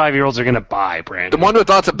 35-year-olds are going to buy, The Brandon? one with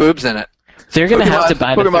lots of boobs in it. They're going to have to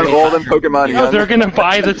buy the Pokemon 35. old and Pokemon No, young. they're going to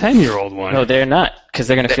buy the 10-year-old one. No, they're not, because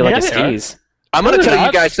they're going to feel like a Yeah, they are. steez. I'm going to No, tell they're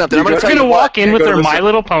you guys something. I'm They're going to tell going to you walk in with Go their to the- My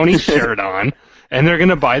Little Pony shirt on, and they're going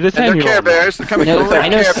to buy the And they're 10-year-old Care one. Bears. They're coming No, they're I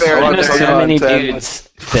know, Care Bears. I know Pokemon so many 10. dudes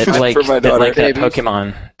that For like my that daughter. like that Babies.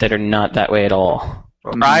 Pokemon that are not that way at all.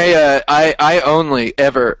 I only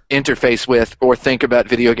ever interface with or think about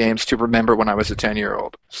video games to remember when I was a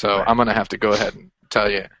 10-year-old. So I'm going to have to go ahead and tell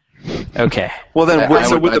you. Okay. Well, then, I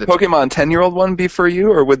so would would buy the the- Pokemon 10-year-old one be for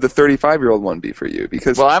you, or would the 35-year-old one be for you?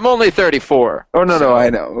 Because Well, I'm only 34. oh no, I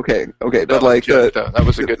know. Okay, That but was like a joke, the though. That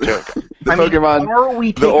was a good joke. Pokemon. are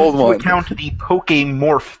we the taking old into one. account the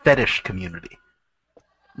Pokemorph fetish community?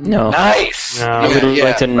 No. Nice. No. I would Yeah,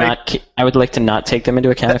 like to yeah. not. I would like to not take them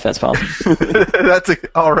into account if that's possible. That's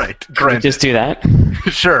all right. Can we Granted. just do that?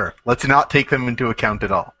 Sure. Let's not take them into account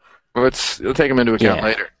at all. We'll take them into account Yeah.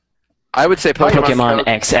 later. I would say Pokemon Coke,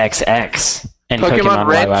 XXX and Pokemon Pokemon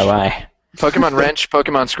Wrench. YYY. Pokemon Wrench,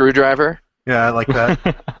 Pokemon Screwdriver, Yeah, I like that.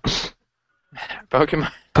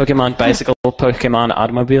 Pokemon. Pokemon Bicycle, Pokemon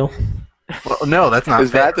Automobile. Well, no, that's not.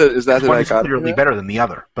 Is fair. that the One is dichotomy? clearly better than the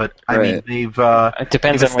other, but I mean Right. they've It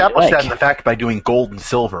depends they've on what you established that in like. the fact by doing gold and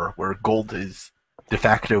silver, where gold is de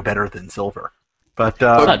facto better than silver. But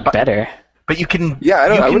Not better. but you can Yeah,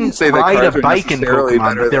 I you can wouldn't say that ride cars a are bike in necessarily Pokemon,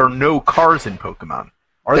 better but there are no cars in Pokemon.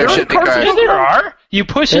 Are There there should be cars? cars. Yeah, there are. You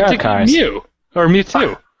push There it are to cars. Mew. Or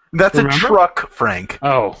Mewtwo. That's Remember? a truck, Frank.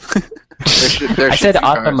 Oh. There I should said be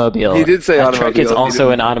cars. automobile. He did say A automobile. truck is He also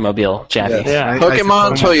didn't- an automobile, Jaffe. Yeah. Yeah.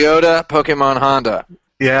 Pokemon suppose- Toyota, Pokemon Honda.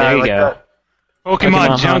 Yeah, There I you like go. that. Pokemon Pokemon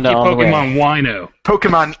Junkie, Honda all the way. Pokemon Wino.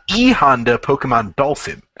 Pokemon E Honda, Pokemon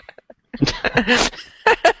Dulcin.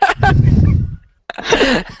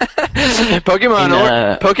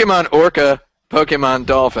 Pokemon Orca, Pokemon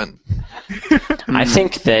Dolphin. I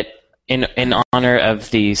think that in honor of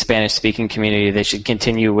the Spanish-speaking community, they should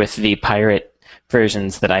continue with the pirate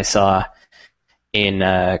versions that I saw in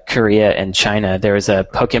Korea and China. There was a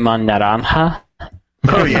Pokemon Naranja.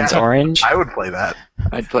 Oh yeah, It's orange. I would play that.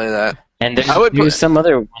 I'd play that. And I would there was put- some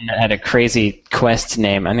other one that had a crazy quest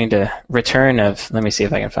name. I need to return of. Let me see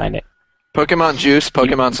if I can find it. Pokemon Juice,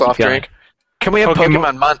 Pokemon Soft going. Drink. Can we have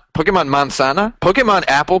Pokemon- Pokemon Manzana? Pokemon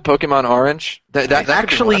Apple, Pokemon Orange? That could be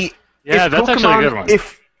Actually, Yeah, if that's actually a Pokemon- good one.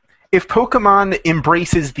 If Pokemon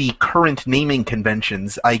embraces the current naming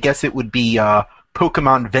conventions, I guess it would be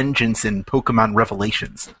Pokemon Vengeance and Pokemon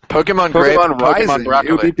Revelations. Pokemon Grape, Pokemon Pokemon Rising. It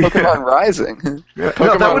Broccoli. would be Pokemon Rising. No,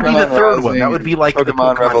 that would be the Pokemon third one. Rising, That would be like the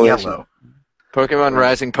Pokemon Pokemon Revelation. Yellow. Pokemon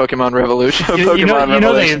Rising, Pokemon Revolution. You know Pokemon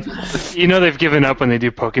Revelation. they've given up when they do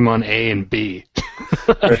Pokemon A and B.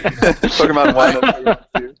 Pokemon 1 and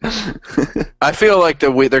Pokemon 2. I feel like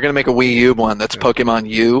they're going to make a Wii U one that's Pokemon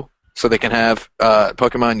U, so they can have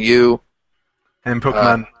Pokemon U And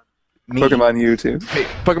Pokemon Me. Pokemon U too.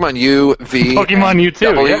 Pokemon U, V, Pokemon U too.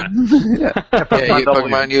 W. Yeah. Pokemon W.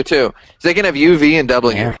 Pokemon U too. So they can have U, V, and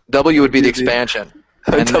W. Yeah. W would be the UV. expansion.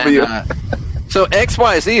 And W. then, so X,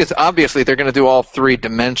 Y, Z is obviously they're going to do all 3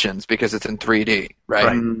 dimensions because it's in 3D, right?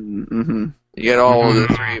 Right. Mm-hmm. You get all of the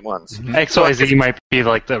 3 ones. XYZ might be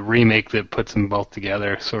like the remake that puts them both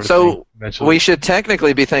together, sort of So thing. Eventually. we should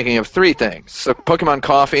technically be thinking of 3 things. So Pokemon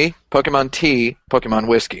Coffee, Pokemon Tea, Pokemon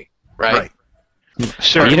Whiskey, right?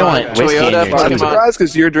 Sure. You don't want whiskey in Toyota, your Well, I'm Pokemon- tea. surprised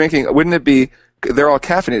because you're drinking. Wouldn't it be? They're all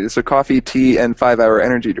caffeinated, so coffee, tea, and 5-hour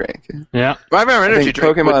energy drink. Yeah. 5-hour I energy think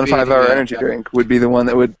drink. Pokemon would be 5-hour the, energy drink would be the one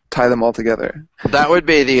that would tie them all together. That would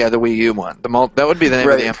be the Wii U one. That would be the name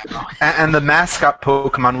Right. of the. And the mascot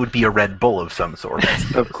Pokemon would be a Red Bull of some sort.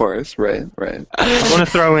 Of course, right. I want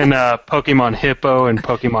to throw in Pokemon Hippo and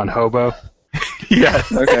Pokemon Hobo.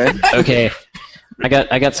 Yes. Okay. Okay,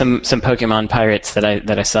 I got some Pokemon pirates that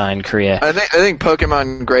I saw in Korea. I think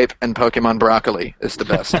Pokemon Grape and Pokemon Broccoli is the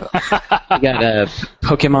best. We got a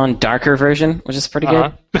Pokemon Darker version, which is pretty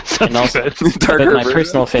good. That sounds And also- good. Darker But my version?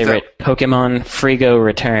 personal favorite, Pokemon Frigo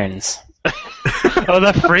Returns. Oh,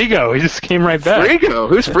 that Frigo. He just came right back. Frigo?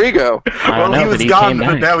 Who's Frigo? I don't know, he but was he gone, came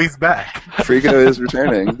but back. now he's back. Frigo is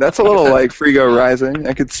returning. That's a little like Frigo Rising.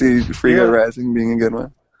 I could see Frigo Yeah. Rising being a good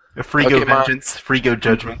one. Frigo Pokemon. Vengeance, Frigo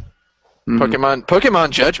Judgment. Pokemon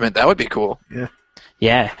Judgment. That would be cool.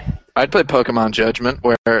 Yeah, I'd play Pokemon Judgment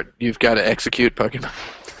where you've got to execute Pokemon.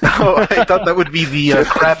 Oh, I thought that would be the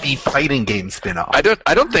crappy fighting game spin-off. I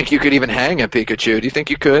don't think you could even hang a Pikachu. Do you think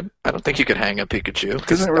you could? I don't think you could hang a Pikachu.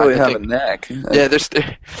 Doesn't really I have think- a neck. Yeah,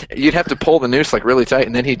 you'd have to pull the noose like really tight,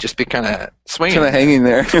 and then he'd just be kind of swinging. Kind of hanging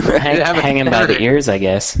there. hanging by the ears, I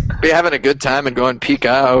guess. Be having a good time and going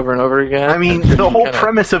Pika over and over again. I mean, And the whole kinda-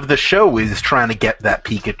 premise of the show is trying to get that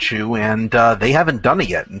Pikachu, and they haven't done it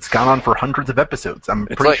yet. And it's gone on for hundreds of episodes. I'm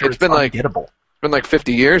It's pretty like- sure it's it's been like- ungettable. It's been like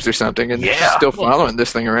 50 years or something, and Yeah. still following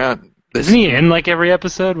this thing around. This Isn't he in like every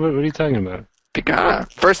episode? What are you talking about?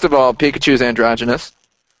 Pika. First of all, Pikachu's androgynous.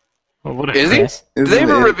 Well, what Is he? Yes. Did they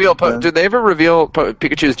ever reveal? Yeah.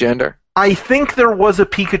 Pikachu's gender? I think there was a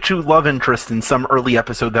Pikachu love interest in some early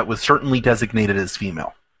episode that was certainly designated as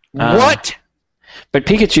female. What? But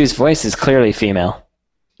Pikachu's voice is clearly female.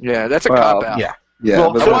 Yeah, that's a Well, cop out. Yeah. Yeah,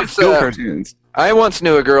 Well, but I those once, are still uh, cartoons. I once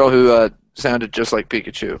knew a girl who sounded just like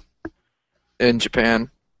Pikachu in Japan.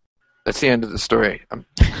 That's the end of the story. I'm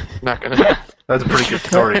not gonna. That's a pretty good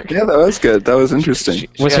story. Yeah, that was good. That was interesting. She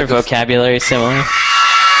Was had her this- vocabulary similar?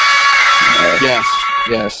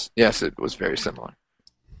 Yes, it was very similar.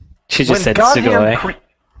 She just said Sugoi.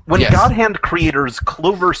 When Yes. God Hand Creators'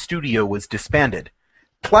 Clover Studio was disbanded,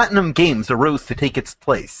 Platinum Games arose to take its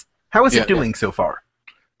place. How is Yeah, it doing so far?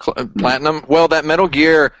 Platinum. Well, that Metal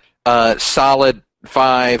Gear Solid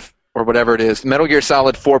 5 or whatever it is, Metal Gear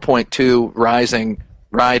Solid 4.2 Rising,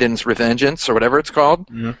 Raiden's Revengeance or whatever it's called.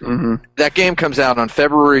 Mm-hmm. That game comes out on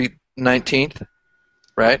February 19th,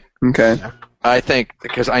 right? Okay. I think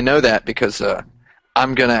because I know that because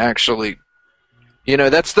I'm gonna actually,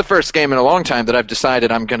 that's the first game in a long time that I've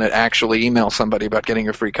decided I'm gonna actually email somebody about getting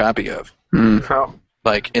a free copy of, Oh.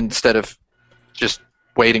 like instead of just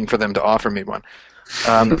waiting for them to offer me one.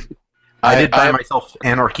 I did buy myself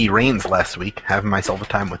Anarchy Reigns last week, having myself a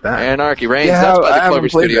time with that. Anarchy Reigns. Yeah, that's by I the haven't Clover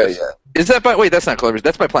played that Studios. yet. Is that by? Wait, that's not Clover.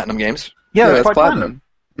 That's by Platinum Games. Yeah, that's by Platinum.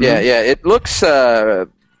 Yeah. It looks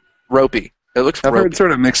ropey. It looks I've ropey. heard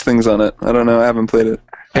sort of mixed things on it. I don't know. I haven't played it.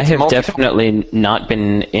 I It's have multi- definitely not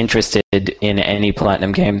been interested in any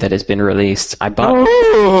Platinum game that has been released. I bought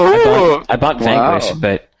Vanquish, Wow.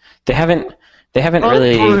 but they haven't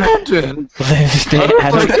really lived.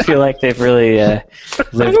 I don't feel like they've really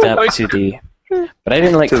lived up to the. But I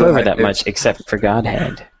didn't like To the Clover hype, that yeah. much, except for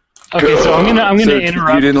Godhand. Okay, so I'm gonna So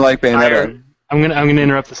interrupt. you didn't like this entire- Bayonetta? I'm gonna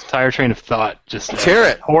interrupt this entire train of thought. Just Let's hear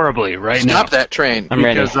it. horribly right now. Stop that train. I'm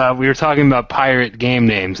ready. Because we were talking about pirate game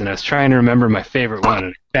names, and I was trying to remember my favorite one,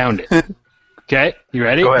 and I found it. Okay, you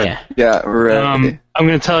ready? Go ahead. Yeah. Yeah, right. I'm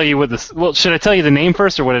going to tell you what this. Well, should I tell you the name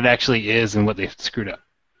first, or what it actually is, and what they've screwed up?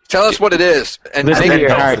 Tell us what it is. And Listen make to it your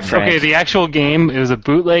tell us. heart, Frank. Okay, the actual game. It was a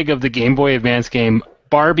bootleg of the Game Boy Advance game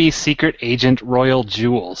Barbie Secret Agent Royal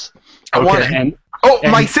Jewels. I want it. And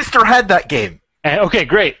My sister had that game. okay,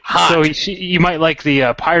 great. Hot. So you might like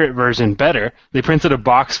the pirate version better. They printed a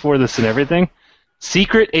box for this and everything.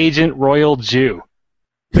 Secret Agent Royal Jew.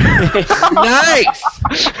 Nice.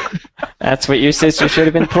 That's what your sister should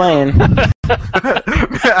have been playing.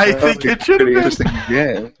 I think it should Pretty have interesting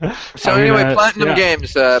game. So I'm anyway, gonna- Platinum yeah.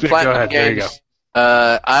 Games. Go Platinum ahead, there you Games.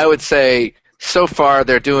 I would say so far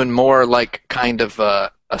they're doing more like kind of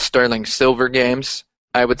a Sterling Silver games,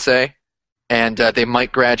 I would say. And they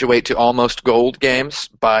might graduate to almost gold games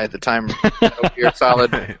by the time Metal Gear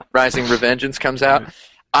Solid Rising Revengeance comes out.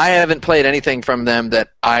 I haven't played anything from them that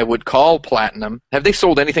I would call platinum. Have they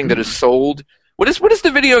sold anything that is sold? What is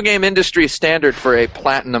the video game industry standard for a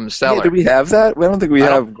platinum seller? Yeah, do we have that? I don't think we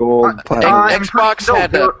have gold, platinum. Xbox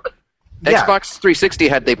had Xbox 360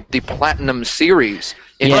 had the platinum series.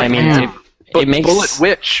 It makes Bullet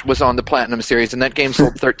Witch was on the Platinum Series, and that game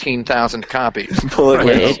sold 13,000 copies.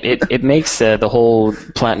 It makes the whole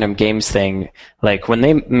Platinum Games thing, like when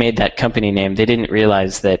they made that company name, they didn't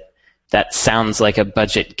realize that sounds like a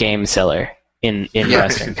budget game seller in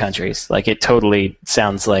Western countries. Like it totally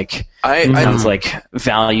sounds like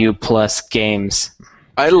value plus games.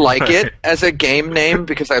 I like it as a game name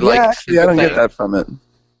because I like. I don't get that from it.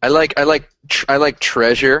 I like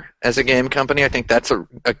Treasure as a game company. I think that's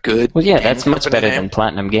a good. Well, yeah, that's much better than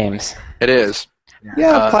Platinum Games. It is.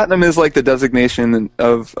 Yeah, Platinum is like the designation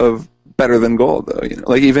of better than gold, though. You know,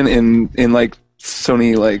 like even in like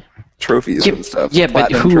Sony like trophies and stuff. Yeah,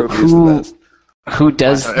 but who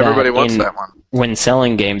does that? Everybody wants that one when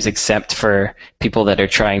selling games, except for people that are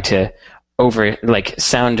trying to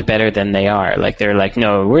sound better than they are. Like they're like,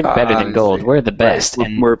 no, we're better than gold. We're the best,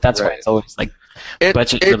 and that's why it's always like. It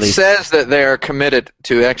says that they are committed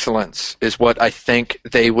to excellence, is what I think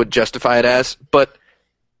they would justify it as. But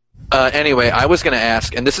anyway, I was going to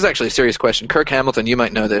ask, and this is actually a serious question. Kirk Hamilton, you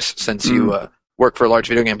might know this since you work for a large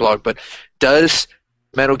video game blog, but does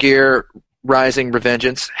Metal Gear Rising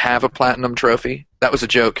Revengeance have a platinum trophy? That was a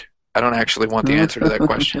joke. I don't actually want the answer to that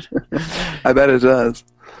question. I bet it does.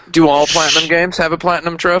 Do all platinum games have a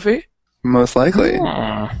platinum trophy? Most likely.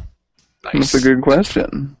 Nice. That's a good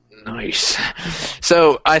question. Nice.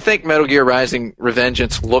 So I think Metal Gear Rising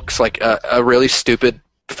Revengeance looks like a really stupid,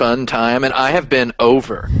 fun time, and I have been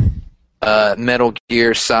over Metal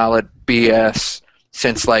Gear Solid BS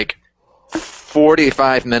since like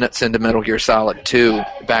 45 minutes into Metal Gear Solid 2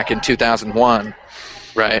 back in 2001,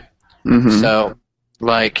 right? Mm-hmm. So,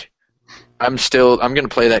 like, I'm going to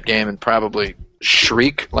play that game and probably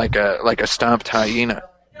shriek like a stomped hyena.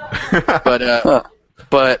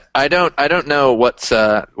 But I don't know what's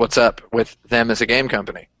up with them as a game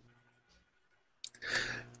company.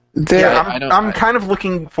 I'm kind of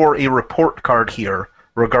looking for a report card here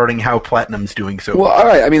regarding how Platinum's doing so well, far. all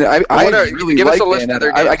right. I mean, I really give like us a list of Bayonetta.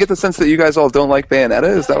 their games. I get the sense that you guys all don't like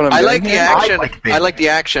Bayonetta. Is that what I'm I getting like the here? action. I like the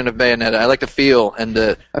action of Bayonetta. I like the feel and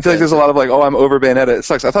the. I feel like there's a lot of like, oh, I'm over Bayonetta. It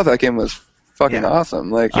sucks. I thought that game was fucking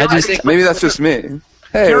awesome. Like, maybe that's just me.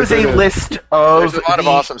 Hey, here's a list of. There's a lot of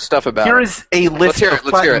awesome stuff about Here it. is a list of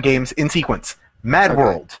Platinum games in sequence. Mad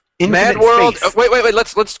World. Mad World. Wait.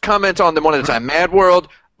 Let's comment on them one at a time. Mad World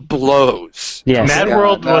blows. Yes. Mad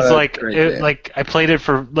World was like I played it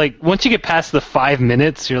for like once you get past the 5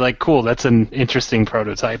 minutes, you're like, cool, that's an interesting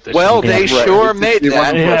prototype. They sure made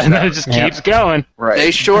that. Yeah, and then it just keeps going. Right.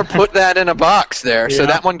 They sure put that in a box there. So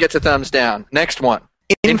that one gets a thumbs down. Next one.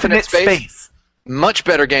 Infinite Space. Much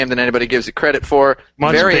better game than anybody gives it credit for.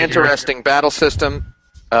 Very interesting battle system.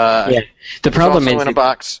 The problem is in a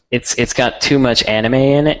box. It's got too much anime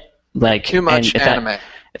in it. Like too much anime.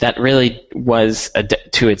 That really was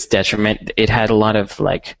to its detriment. It had a lot of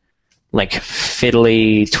like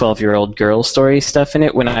fiddly 12-year-old girl story stuff in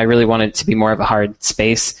it. When I really wanted it to be more of a hard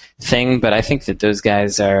space thing, but I think that those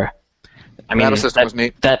guys are. I mean,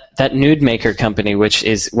 that Nude Maker company, which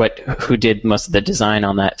is who did most of the design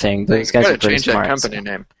on that thing. Those guys are pretty smart. That company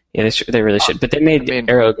name. Yeah, they really should. But they made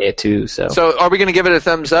Arrowgate too. So are we going to give it a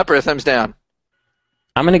thumbs up or a thumbs down?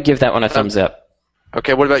 I'm going to give that one a thumbs up.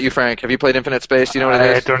 Okay, what about you, Frank? Have you played Infinite Space? Do you know what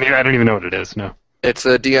it is? I don't even know what it is. No. It's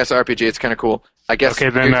a DS RPG. It's kind of cool. I guess. Okay,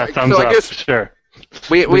 then thumbs up. Sure.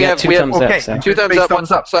 We have two thumbs up. So. Two thumbs up. One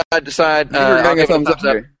side to side. You're getting a thumbs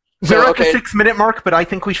up. We're at the 6-minute mark, but I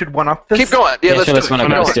think we should one-up this. Keep going. Yeah, let's do it.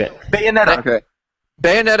 Bayonetta. Okay.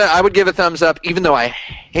 Bayonetta, I would give a thumbs up, even though I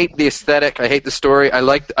hate the aesthetic, I hate the story. I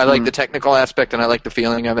like the technical aspect, and I like the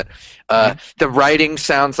feeling of it. The writing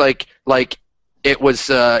sounds like it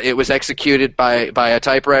was executed by a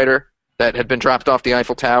typewriter that had been dropped off the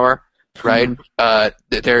Eiffel Tower, right?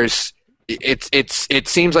 It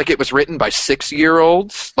seems like it was written by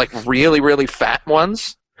 6-year-olds, like really really fat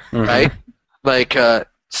ones, right? Like.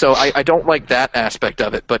 So I don't like that aspect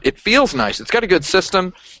of it, but it feels nice. It's got a good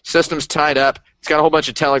system. System's tied up. It's got a whole bunch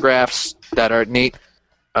of telegraphs that are neat.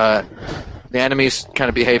 The enemies kind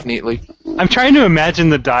of behave neatly. I'm trying to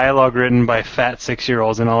imagine the dialogue written by fat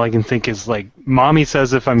 6-year-olds, and all I can think is like, "Mommy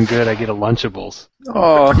says if I'm good, I get a Lunchables."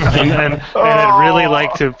 Oh, and I'd really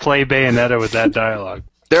like to play Bayonetta with that dialogue.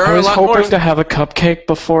 There are I was a lot more. hoping to have a cupcake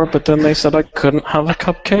before, but then they said I couldn't have a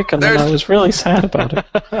cupcake, and then I was really sad about it.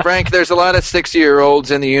 Frank, there's a lot of 60-year-olds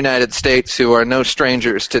in the United States who are no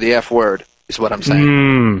strangers to the F word, is what I'm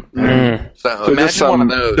saying. So imagine one of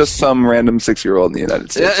those. Just some random 6-year-old in the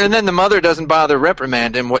United States. Yeah, and then the mother doesn't bother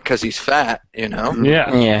reprimand him because he's fat, you know?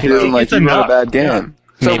 Yeah. He doesn't like you got a bad game.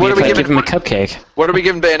 So Maybe what are if we I giving give him a cupcake. What are we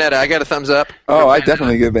giving Bayonetta? I got a thumbs up. Oh, I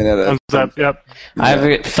definitely give Bayonetta. Thumbs up, yep. I have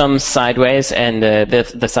a thumb sideways, and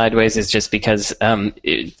the sideways is just because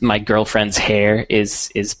my girlfriend's hair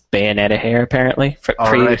is Bayonetta hair, apparently.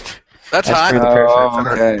 All right. That's As hot.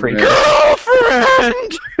 per the okay.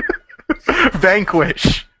 Girlfriend!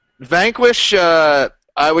 Vanquish. Vanquish, I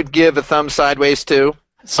would give a thumb sideways too.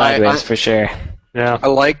 Sideways for sure. Yeah. I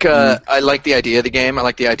like the idea of the game. I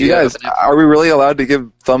like the You idea guys, of it. are we really allowed to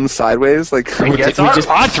give thumbs sideways? Like, It's our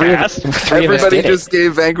podcast. Three of us everybody did just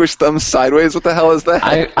gave Vanquish thumbs sideways? What the hell is that?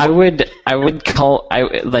 I would call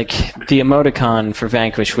like the emoticon for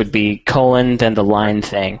Vanquish would be : then the line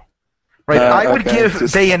thing. Right, I would okay, give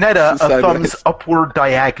just Bayonetta a sideways. thumbs upward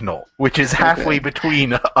diagonal, which is halfway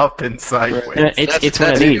between up and sideways. It's one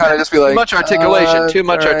of that's these. kind of just be Too like much articulation. Too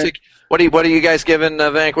much all right. artic. What are you guys giving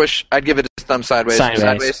Vanquish? I'd give it a thumb sideways.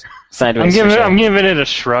 Sideways. I'm Sideways. giving for sure. I'm giving it a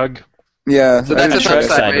shrug. Yeah, So that's I a think thumbs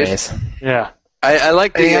shrug. sideways. Yeah. I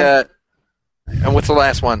like the. And what's the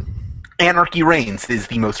last one? Anarchy Reigns is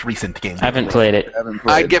the most recent game. I haven't played it. I haven't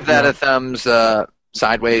played. I'd give that a thumbs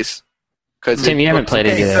sideways. Cause Tim, you haven't played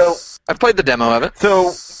it Okay, either. I've played the demo of it. So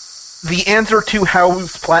the answer to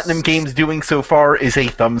how's Platinum Games doing so far is a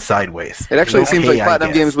thumb sideways. It actually seems Okay, like I Platinum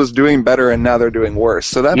guess. Games was doing better, and now they're doing worse.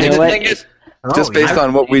 So that You makes know The what? thing is, just based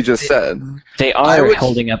on what we just said. They I are would-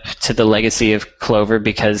 holding up to the legacy of Clover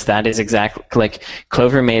because that is exactly like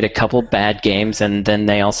Clover made a couple bad games and then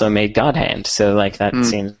they also made God Hand. So like that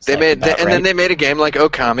seems they like made, about and right. then they made a game like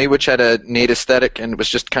Okami, which had a neat aesthetic and was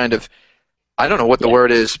just kind of, I don't know what the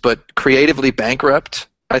word is, but creatively bankrupt.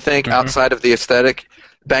 I think outside of the aesthetic,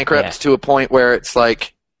 bankrupt to a point where it's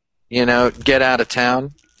like, you know, get out of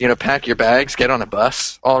town, you know, pack your bags, get on a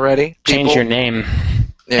bus already. change People- your name.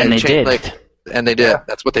 Yeah, And they change- did. And they did.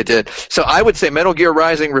 That's what they did. So I would say Metal Gear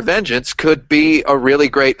Rising: Revengeance could be a really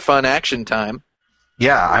great, fun action time.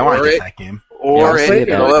 Yeah, I want Or to it- get that game. Or Yeah, I played it,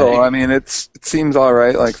 it a little. I mean, it seems all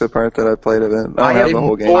right. Like the part that I played of it. I don't have the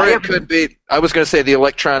whole game. or it could be, I was going to say, the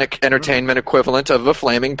electronic entertainment equivalent of a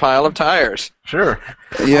flaming pile of tires. Sure.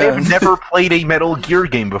 Yeah. I have never played a Metal Gear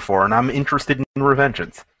game before, and I'm interested in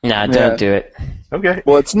Revengeance. Nah, Yeah. don't do it. Okay.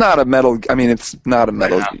 Well, it's not a metal. I mean, it's not a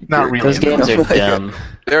metal. Not Gear. really. Those games are Like, dumb.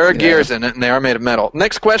 There are gears in it, and they are made of metal.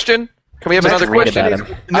 Next question. Can we have Next another read question? about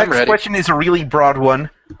them. The next ready. question is a really broad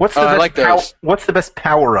one. What's the Oh, I best like those. What's the best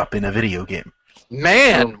power-up in a video game?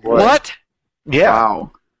 Man, Oh, boy. what? Yeah.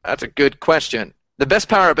 Wow. That's a good question. The best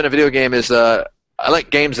power-up in a video game is, I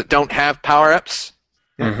like games that don't have power-ups.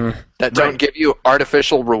 That don't Right. give you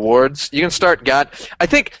artificial rewards. You can start I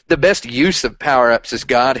think the best use of power-ups is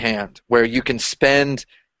God Hand, where you can spend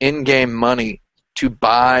in-game money to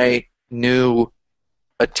buy new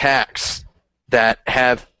attacks that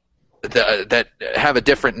have a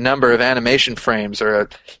different number of animation frames or a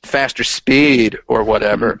faster speed or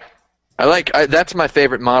whatever. That's my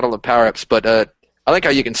favorite model of power-ups, but I like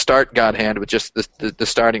how you can start God Hand with just the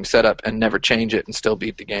starting setup and never change it and still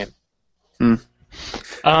beat the game.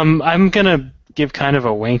 I'm gonna give kind of a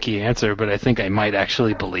wanky answer, but I think I might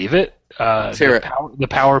actually believe it. hear it. The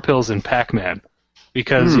power pills in Pac-Man,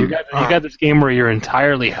 because you got this game where you're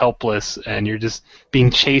entirely helpless and you're just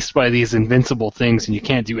being chased by these invincible things and you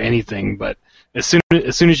can't do anything. But as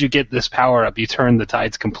soon as you get this power up, you turn the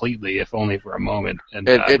tides completely, if only for a moment. And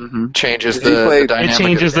It changes Did you the play- dynamic. it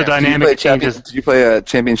changes the of the game. dynamic. Changes. Did you play a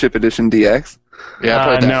Championship Edition DX? Yeah, I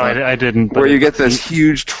played that no, one. I didn't. but Where you it- get this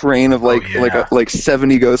huge train of like yeah. like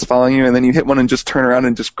 70 ghosts following you, and then you hit one and just turn around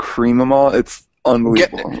and just cream them all. It's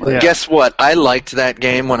unbelievable. Yeah. Guess what? I liked that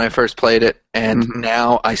game when I first played it, and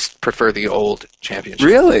now I prefer the old Championship.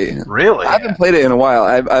 Really? Really? I haven't played it in a while.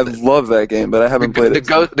 I've loved that game, but I haven't played it.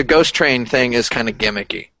 The Ghost Train thing is kind of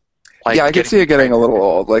gimmicky. Like Yeah, I can see it getting a little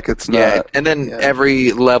old. Like it's not. Yeah, and then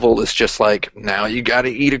every level is just like, now you got to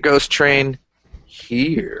eat a Ghost Train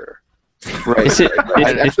here. Right. Is it?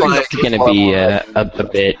 I It's think going to be a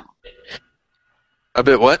bit. A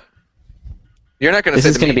bit what? You're not going to This say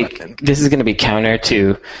is the going to meat be button. this is going to be counter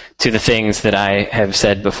to the things that I have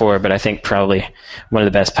said before, but I think probably one of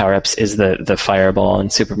the best power ups is the fireball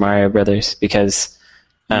in Super Mario Brothers, because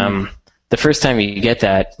the first time you get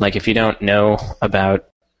that, like if you don't know about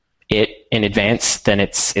it in advance, then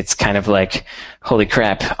it's kind of like, holy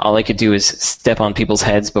crap, all I could do is step on people's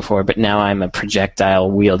heads before, but now I'm a projectile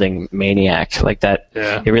wielding maniac. Like that,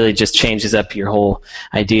 It really just changes up your whole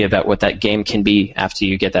idea about what that game can be after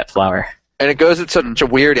you get that flower. And it goes at such a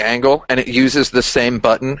weird angle, and it uses the same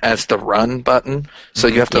button as the run button, so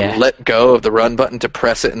you have to let go of the run button to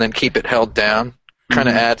press it and then keep it held down. Kind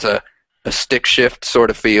of adds a stick shift sort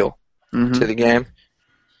of feel to the game.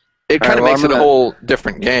 It kind of makes it a whole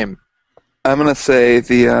different game. I'm going to say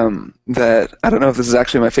that I don't know if this is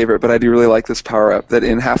actually my favorite, but I do really like this power-up, that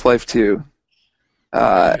in Half-Life 2,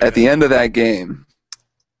 at the end of that game,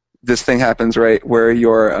 this thing happens, right, where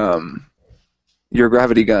your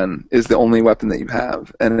gravity gun is the only weapon that you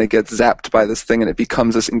have, and it gets zapped by this thing, and it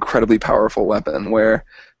becomes this incredibly powerful weapon, where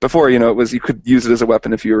before, you could use it as a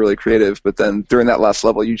weapon if you were really creative, but then during that last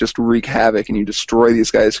level, you just wreak havoc, and you destroy these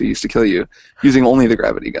guys who used to kill you, using only the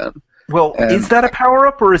gravity gun. Well, is that a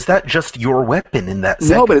power-up, or is that just your weapon in that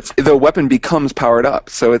second? No, but the weapon becomes powered up,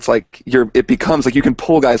 so it's like it becomes like you can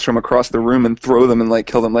pull guys from across the room and throw them and like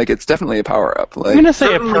kill them. Like it's definitely a power-up. Like, I'm gonna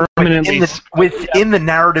say a permanently within the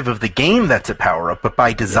narrative of the game, that's a power-up. But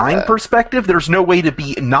by design perspective, there's no way to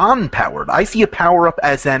be non-powered. I see a power-up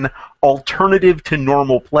as an alternative to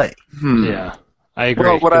normal play. Yeah, I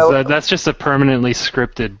agree. Well, that's just a permanently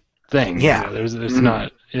scripted thing. Yeah, there's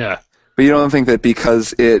not. Yeah. But you don't think that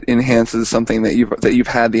because it enhances something that you've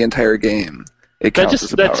had the entire game, it counts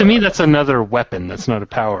as a power-up? To me, that's another weapon. That's not a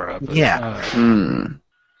power-up. Yeah.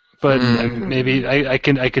 But maybe I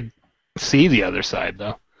could see the other side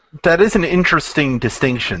though. That is an interesting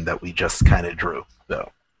distinction that we just kind of drew,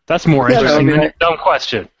 though. That's more interesting than your dumb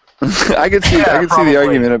question. I could see the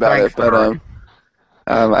argument about it, but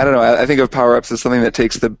I don't know. I think of power-ups as something that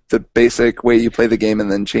takes the basic way you play the game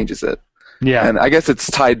and then changes it. Yeah. And I guess it's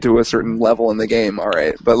tied to a certain level in the game, all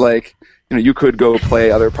right. But like, you could go play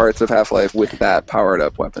other parts of Half-Life with that powered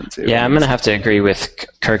up weapon too. Yeah, I'm gonna have to agree with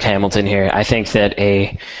Kirk Hamilton here. I think that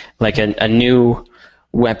a new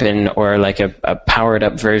weapon or like a powered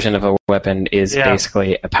up version of a weapon is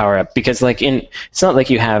basically a power up, because it's not like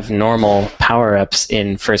you have normal power ups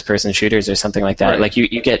in first person shooters or something like that. Right. Like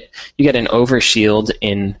you get an overshield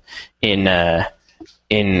in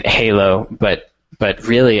Halo, but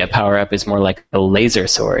really a power up is more like a laser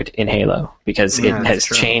sword in Halo, because it has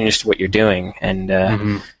changed what you're doing and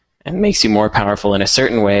makes you more powerful in a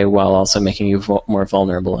certain way while also making you more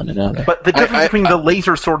vulnerable in another. But the difference between the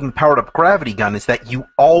laser sword and powered-up gravity gun is that you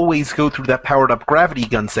always go through that powered-up gravity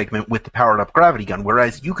gun segment with the powered-up gravity gun,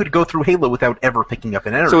 whereas you could go through Halo without ever picking up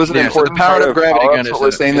an energy. So is it important powered-up gravity gun? What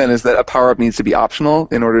we're saying then is that a power-up needs to be optional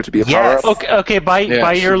in order to be a power-up? Okay. By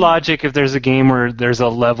your logic, if there's a game where there's a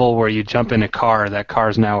level where you jump in a car, that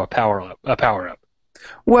car's now a power-up.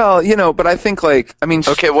 Well, but I think I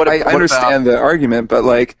understand the argument,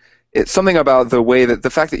 but it's something about the way that the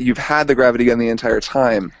fact that you've had the gravity gun the entire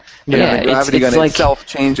time, and the gravity gun itself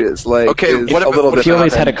changes. What if you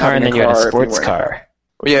always had a car and then you had a sports car?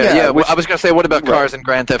 I was going to say, what about cars in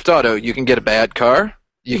Grand Theft Auto? You can get a bad car,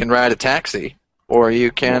 you can ride a taxi, or you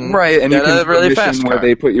can and you can really fast where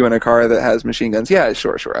they put you in a car that has machine guns. Yeah,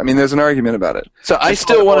 sure. I mean, there's an argument about it. So I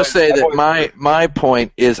still want to say that my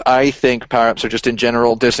point is I think power-ups are just in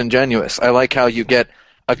general disingenuous. I like how you get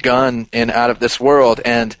a gun in Out of This World,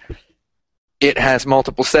 and it has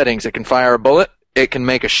multiple settings. It can fire a bullet, it can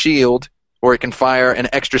make a shield, or it can fire an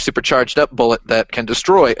extra supercharged up bullet that can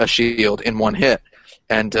destroy a shield in one hit.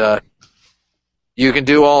 And you can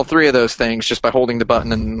do all three of those things just by holding the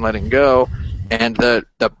button and letting go. And the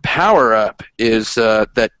power-up is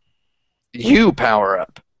that you power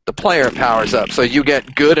up. The player powers up, so you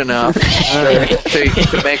get good enough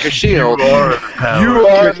to make a shield. You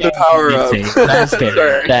are the power-up.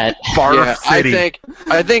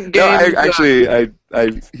 I think games.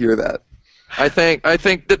 I hear that. I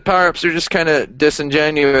think that power-ups are just kind of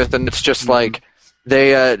disingenuous, and it's just like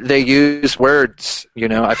they use words.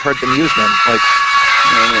 I've heard them use them like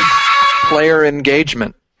player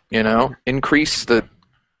engagement. Increase the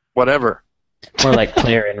whatever. More like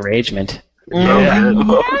player enragement.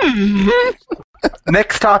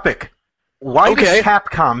 Next topic. Why does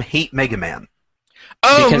Capcom hate Mega Man?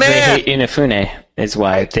 Because they hate Inafune is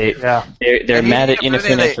why. They're mad at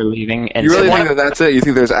Inafune for leaving. And you really think that's it? You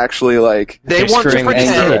think there's actually they want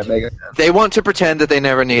to pretend that they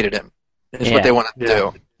never needed him. Is what they want to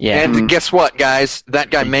do. Yeah. And guess what, guys? That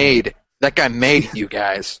guy made you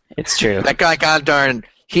guys. It's true. That guy, goddamn,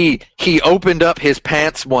 he opened up his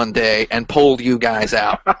pants one day and pulled you guys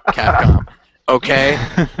out, Capcom. Okay?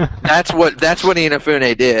 That's what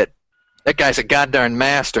Inafune did. That guy's a goddamn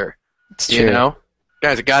master. It's true.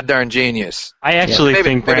 Guy's a goddamn genius. I actually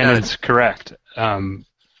think Brandon's correct.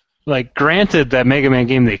 like, granted, that Mega Man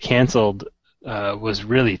game they canceled was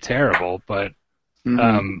really terrible, but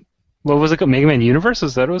what was it called? Mega Man Universe?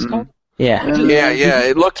 Is that what it was called? Yeah. Yeah.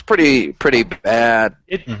 It looked pretty bad.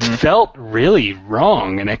 It felt really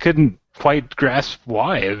wrong, and I couldn't quite grasp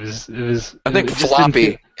why. It was. I think it just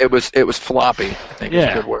floppy. didn't It was floppy. I think is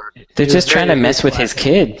a good word. They're just trying to mess with his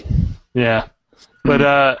kid. Yeah,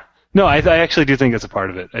 but no, I actually do think it's a part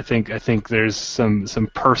of it. I think there's some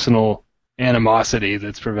personal animosity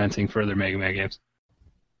that's preventing further Mega Man games.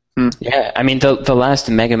 Yeah, I mean the last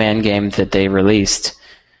Mega Man game that they released,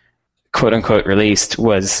 quote unquote released,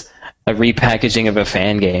 was a repackaging of a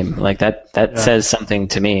fan game. Like that says something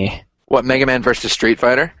to me. What, Mega Man versus Street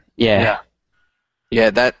Fighter? Yeah. Yeah,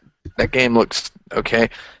 that game looks okay.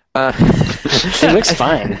 It looks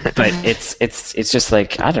fine, but it's just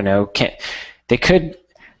like, I don't know.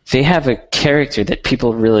 They have a character that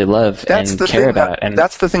people really love and care about, and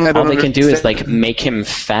that's the thing I don't all they can do is understand. like make him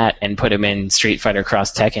fat and put him in Street Fighter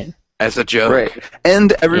Cross Tekken. As a joke. Right.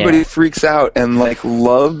 And everybody freaks out and like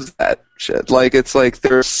loves that shit. Like it's like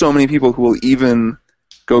there are so many people who will even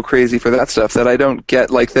go crazy for that stuff that I don't get,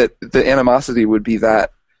 like that the animosity would be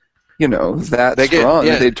that, that strong.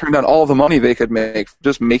 They'd turn down all the money they could make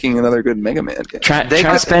just making another good Mega Man game.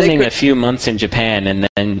 Try spending a few months in Japan, and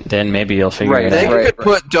then maybe you'll figure it out. They could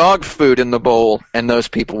put dog food in the bowl, and those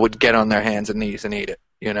people would get on their hands and knees and eat it.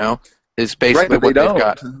 Is basically what they've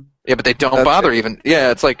got. Yeah, but they don't bother even. Yeah,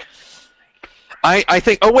 it's like I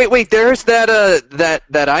think. Oh wait, there's that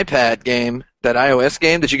iPad game, that iOS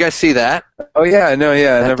game. Did you guys see that? Oh yeah, no,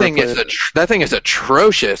 yeah. That thing is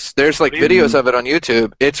atrocious. There's like videos of it on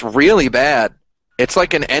YouTube. It's really bad. It's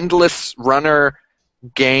like an endless runner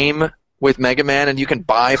game with Mega Man, and you can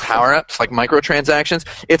buy power-ups, like microtransactions.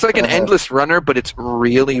 It's like an endless runner, but it's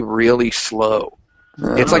really, really slow.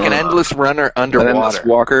 It's like an endless runner underwater. An endless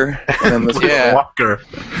walker. Walker.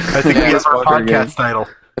 I think we have our podcast title.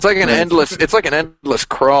 It's like an endless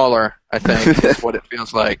crawler, I think, is what it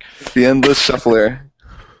feels like. The endless shuffler.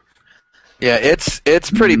 Yeah,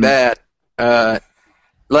 it's pretty bad. So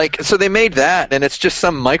they made that, and it's just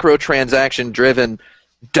some microtransaction-driven,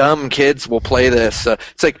 dumb kids will play this.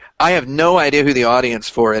 It's like, I have no idea who the audience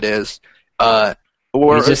for it is. You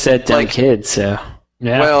just said dumb kids, so...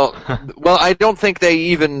 Yeah. Well, I don't think they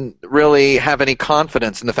even really have any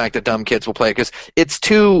confidence in the fact that dumb kids will play it, because it's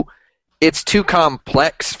too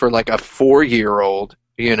complex for like a 4-year-old,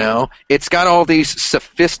 It's got all these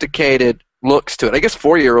sophisticated looks to it. I guess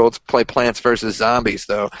 4-year-olds play Plants vs. Zombies,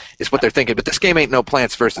 though, is what they're thinking. But this game ain't no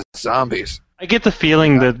Plants vs. Zombies. I get the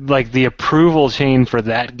feeling that like the approval chain for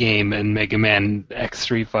that game in Mega Man X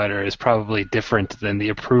Street Fighter is probably different than the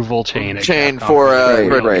approul chain for a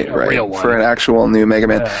real one, for an actual new Mega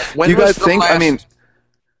Man. Do you guys think? I mean,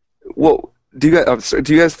 well, do you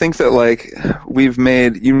guys think that like we've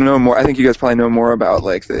made more? I think you guys probably know more about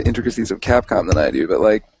like the intricacies of Capcom than I do, but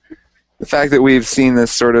like the fact that we've seen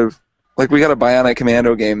this sort of like we got a Bionic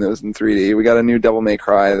Commando game that was in 3D. We got a new Devil May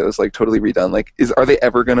Cry that was like totally redone. Like, are they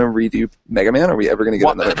ever going to redo Mega Man? Are we ever going to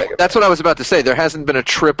get another Mega Man? That's what I was about to say. There hasn't been a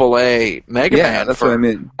AAA Mega Man. Yeah, that's what I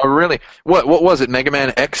mean. Oh, really? What was it? Mega Man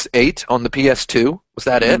X8 on the PS2? Was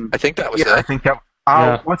that it? I think that was it. I think that.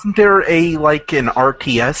 Wasn't there an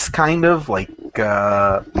RTS kind of like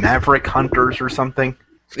Maverick Hunters or something?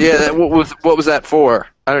 Yeah. What was that for?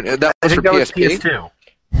 I don't know. That was for PSP. PS2.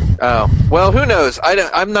 Oh, well, who knows?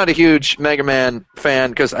 I'm not a huge Mega Man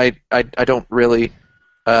fan because I don't really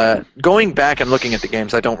going back and looking at the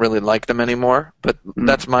games, I don't really like them anymore, but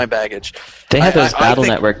that's my baggage. They had those Battle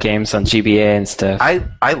Network games on GBA and stuff.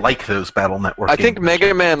 I like those Battle Network games. I think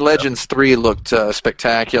Mega Man Legends 3 looked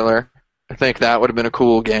spectacular. I think that would have been a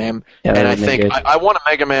cool game. Yeah, and I think I want a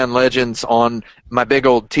Mega Man Legends on my big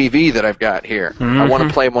old TV that I've got here. I want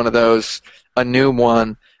to play one of those, a new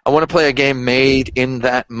one. I want to play a game made in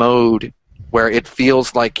that mode where it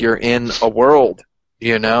feels like you're in a world,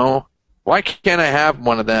 Why can't I have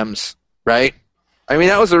one of them, right? I mean,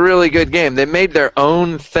 that was a really good game. They made their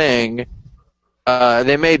own thing.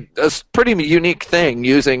 They made a pretty unique thing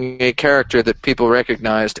using a character that people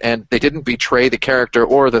recognized, and they didn't betray the character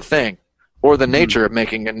or the thing or the nature of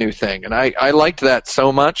making a new thing. And I liked that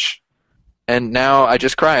so much, and now I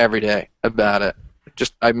just cry every day about it.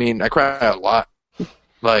 I cry a lot.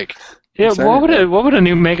 What would a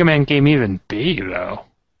new Mega Man game even be, though?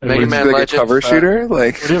 Mega Man like Legends, a cover shooter,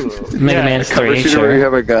 like Mega Man 3, cover shooter where you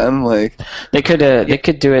have a gun, like they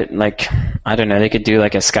could do it like I don't know, they could do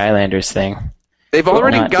like a Skylanders thing. They've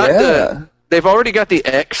already got the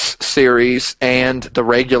X series and the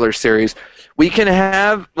regular series. We can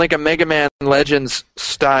have like a Mega Man Legends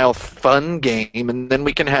style fun game, and then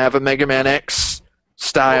we can have a Mega Man X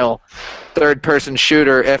style third-person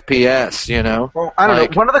shooter FPS, Well, I don't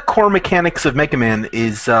know. One of the core mechanics of Mega Man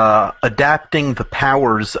is adapting the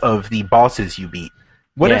powers of the bosses you beat.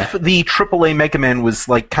 What if the AAA Mega Man was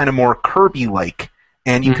kind of more Kirby-like,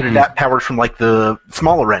 and you could adapt powers from the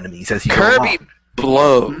smaller enemies as you go along? Kirby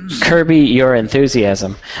blows. Kirby, your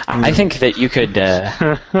enthusiasm. I think that you could.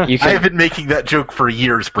 I have been making that joke for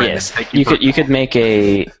years, Brendan. Yes, you could make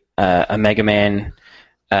a Mega Man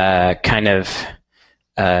kind of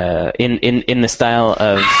in the style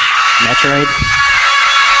of Metroid.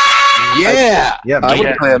 Yeah, I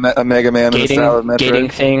would play a Mega Man in the style of Metroid. Gating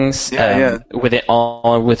things with it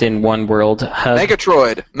all within one world hub.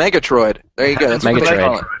 Megatroid. There you go. That's what they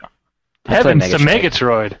call it. Heavens to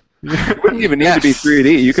Megatroid. It wouldn't even need to be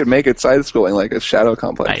 3D. You could make it side-scrolling like a Shadow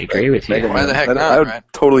Complex. I agree with you. Why the heck not? I would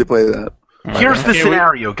totally play that. Here's the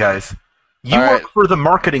scenario, guys. You work for the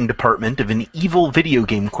marketing department of an evil video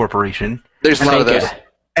game corporation. There's a lot of those.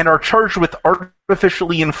 And are charged with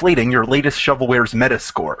artificially inflating your latest shovelware's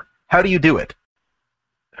Metascore. How do you do it?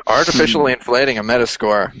 Artificially inflating a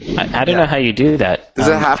Metascore. I don't know how you do that. Does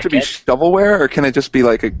it have to be shovelware, or can it just be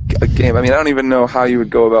like a game? I mean, I don't even know how you would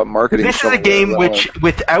go about marketing. This is a game which,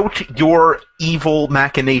 without your evil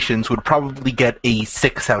machinations, would probably get a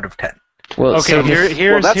 6 out of 10. Well, okay,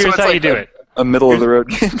 here's how you do it. A middle-of-the-road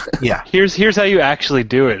game. Yeah. Here's how you actually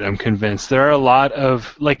do it. I'm convinced there are a lot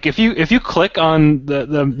of if you click on the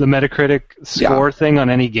Metacritic score thing on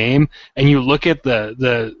any game and you look at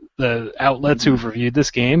the outlets who've reviewed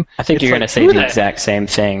this game, I think you're going to say the exact same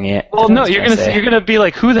thing. Yeah. Well, no, you're going to be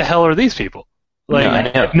like, who the hell are these people? Like, no, I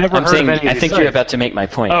know. I've never heard of any of these I think you're about to make my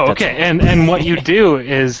point. Oh, okay. And what you do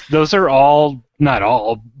is those are all, not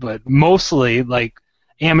all, but mostly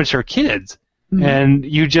amateur kids, and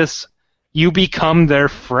you become their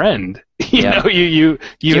friend. You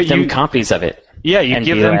give them copies of it. Yeah, you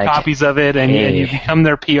give them copies of it, and you become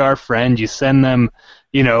their PR friend. You send them,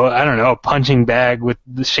 I don't know, a punching bag with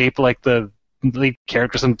the shape like the lead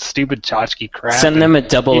character, some stupid tchotchke crap. Send them a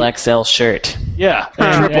double XL shirt. Yeah,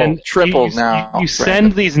 triple now. You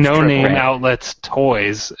send these no-name outlets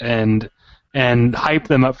toys and hype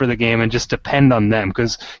them up for the game and just depend on them,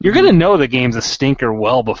 because you're going to know the game's a stinker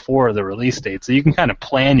well before the release date, so you can kind of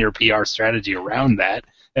plan your PR strategy around that,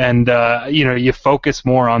 and you focus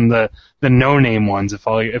more on the no-name ones if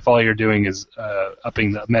all you're doing is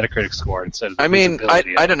upping the Metacritic score instead of the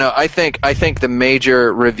visibility. I don't know. I think the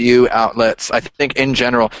major review outlets, I think in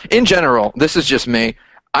general, this is just me,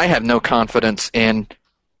 I have no confidence in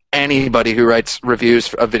anybody who writes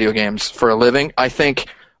reviews of video games for a living. I think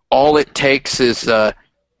all it takes is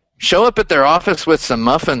show up at their office with some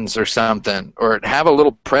muffins or something, or have a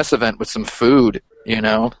little press event with some food,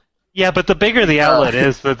 Yeah, but the bigger the outlet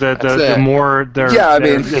is, the more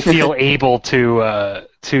they feel able to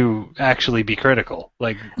actually be critical.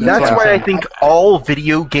 That's why I think all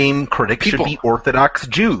video game critics should be Orthodox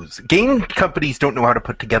Jews. Game companies don't know how to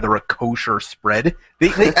put together a kosher spread,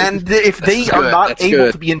 and if they are not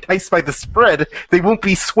able to be enticed by the spread, they won't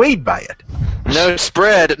be swayed by it. No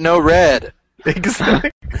spread, no red.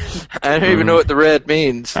 Exactly. I don't even know what the red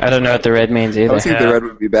means. I don't know what the red means either. I think the red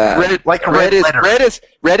would be bad.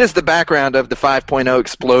 Red is the background of the 5.0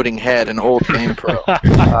 exploding head in old Game Pro.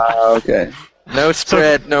 Okay. No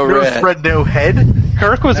spread, no red. No spread, no head.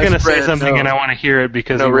 Kirk was going to say something, and I want to hear it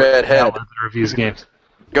because no red head. Reviews games.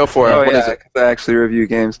 Go for it. Oh, What is it? I actually review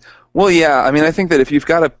games. Well, yeah. I mean, I think that if you've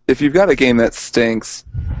got a game that stinks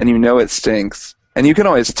and you know it stinks. And you can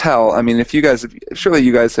always tell. I mean, surely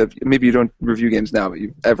you guys have. Maybe you don't review games now, but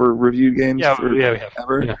you've ever reviewed games? Yeah, we have.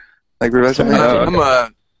 Ever? Yeah.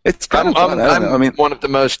 It's kind of fun. I don't know. I mean, one of the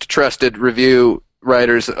most trusted review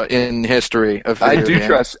writers in history of video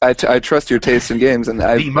games. I trust your taste in games, and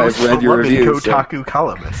I've read your reviews. Kotaku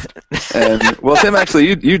columnist. And Tim, actually,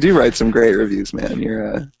 you do write some great reviews, man.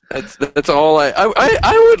 You're. That's all.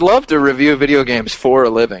 I would love to review video games for a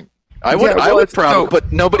living. I would probably,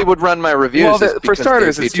 but nobody would run my reviews. Well, for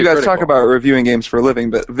starters, you guys talk about reviewing games for a living,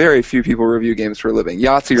 but very few people review games for a living.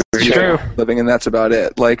 Yahtzee reviews for a living, and that's about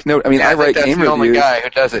it. I write game reviews. That's the only guy who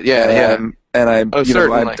does it. Yeah. And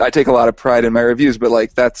I take a lot of pride in my reviews,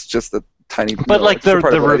 but that's just the tiny. But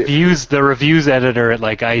the reviews editor at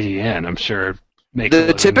IGN, I'm sure.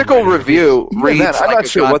 The typical review reads I'm not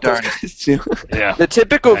sure what those guys do. Yeah. The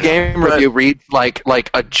typical game review reads like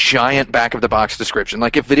a giant back of the box description.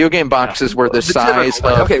 Like if video game boxes were the size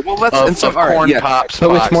of corn pops,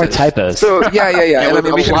 but with more typos. So yeah. And I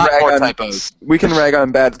mean, we can rag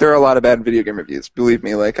on bad. There are a lot of bad video game reviews. Believe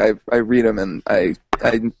me, I read them, and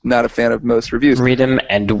I'm not a fan of most reviews. Read them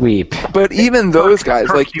and weep. But even those guys,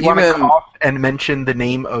 Kirk, you want to cough and mention the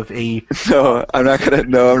name of a. No, I'm not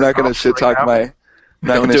gonna shit talk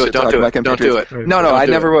Not Don't gonna do it. shit Don't talk do my it. Don't do compatriots. it. No, Don't I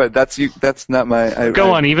do never it. would. That's not my.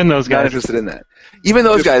 Go on, even those Not guys. interested in that. Even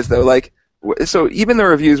those guys, though, like, so even the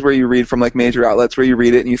reviews where you read from like major outlets where you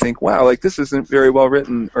read it and you think, wow, like this isn't very well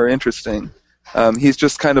written or interesting. He's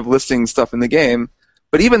just kind of listing stuff in the game.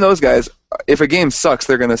 But even those guys, if a game sucks,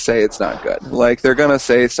 they're going to say it's not good. Like, they're going to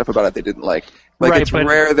say stuff about it they didn't like. Like, Right, it's but-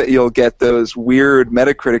 rare that you'll get those weird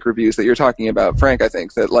Metacritic reviews that you're talking about, Frank, I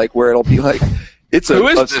think, that, like, where it'll be like, it's Who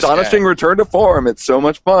an is this astonishing guy? return to form, it's so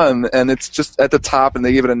much fun, and it's just at the top, and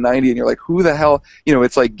they give it a 90, and you're like, who the hell, you know,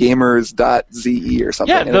 it's like gamers.ze or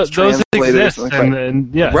something. Yeah, and it's those translated or exist, something.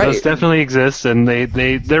 and yeah, Right. those definitely exist, and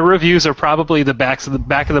their reviews are probably the back of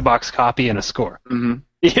the box copy and a score. Mhm.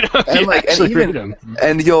 You know, if And you like, and actually read even, them.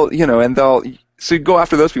 and you'll, you know, and they'll, so go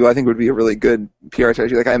after those people. I think would be a really good PR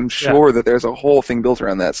strategy. Like, I'm sure that there's a whole thing built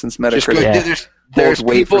around that since Just Metacritic go, Yeah. there's holds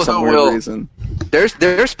weight people for some who weird will. reason.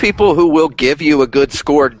 There's people who will give you a good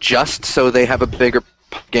score just so they have a bigger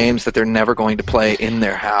games that they're never going to play in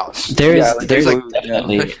their house. There's Yeah, like, there's there's like a-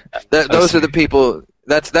 definitely Those are the people.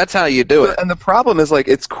 That's how you do it. And the problem is, like,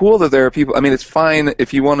 it's cool that there are people. I mean, it's fine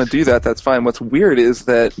if you want to do that. That's fine. What's weird is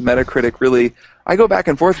that Metacritic really. I go back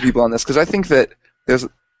and forth with people on this because I think that there's.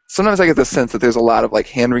 Sometimes I get the sense that there's a lot of like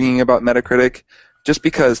hand wringing about Metacritic, just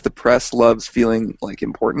because the press loves feeling like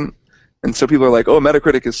important, and so people are like, "Oh,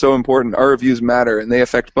 Metacritic is so important. Our reviews matter, and they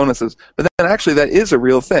affect bonuses." But then actually, that is a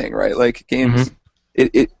real thing, right? Like games.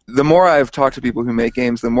 The more I've talked to people who make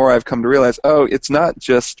games, the more I've come to realize, oh, it's not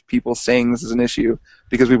just people saying this is an issue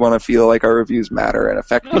because we want to feel like our reviews matter and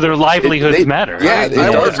affect. Well, their livelihoods They- matter. Yeah, right? it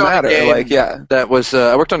I does worked on a matter. game Like, yeah, That was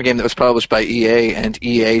I worked on a game that was published by EA, and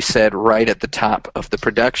EA said right at the top of the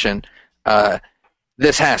production,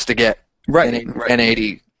 this has to get right, an right.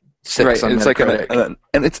 86 Right, on it's like Metacritic.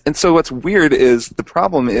 and so what's weird is the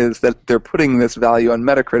problem is that they're putting this value on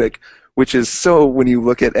Metacritic, which is so, when you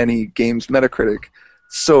look at any game's Metacritic,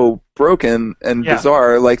 so broken and Yeah.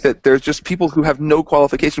 bizarre. Like that, there's just people who have no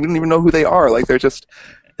qualification. We don't even know who they are. Like they're just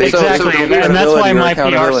Exactly, so and that's credibility why or my PR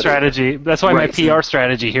accountability. strategy. That's why Right. my PR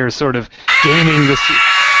strategy here is sort of gaming this,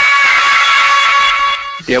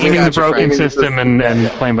 Yeah, we gaming the got you, broken Frank. system and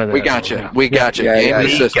playing by that. We got you. We got you. Yeah, Game yeah, the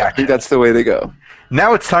yeah. system. I think that's the way to go.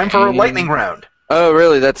 Now it's time for our lightning round. Oh,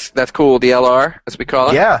 really? That's cool. The LR, as we call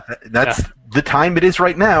it. Yeah, that's the time it is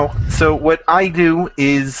right now. So what I do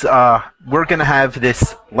is we're going to have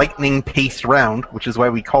this lightning pace round, which is why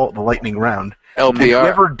we call it the lightning round. And LPR.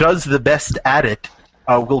 whoever does the best at it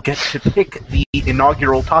will get to pick the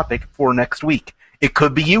inaugural topic for next week. It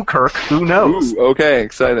could be you, Kirk. Who knows? Ooh, okay,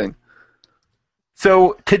 exciting.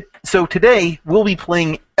 So today we'll be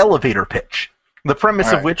playing elevator pitch. The premise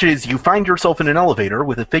All of right. which is you find yourself in an elevator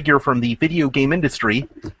with a figure from the video game industry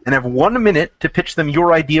and have 1 minute to pitch them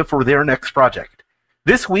your idea for their next project.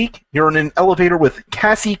 This week, you're in an elevator with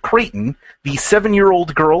Cassie Creighton, the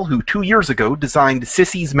 7-year-old girl who 2 years ago designed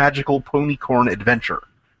Sissy's Magical Ponycorn Adventure.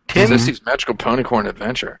 Tim, Sissy's Magical Ponycorn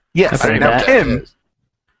Adventure. yes. I don't Now, know what that Tim, is.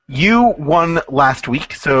 you won last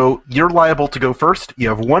week, so you're liable to go first. You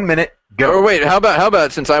have 1 minute. Go. Or wait, how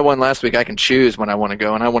about since I won last week, I can choose when I want to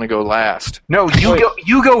go, and I want to go last. No,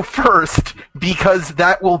 you go first because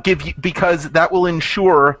that will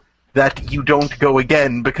ensure that you don't go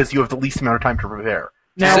again because you have the least amount of time to prepare.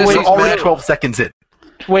 Now, We're Sissy's already Magical- 12 seconds in.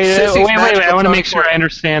 Wait, Sissy's wait. I Magical want to make sure Ponycorn. I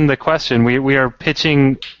understand the question. We are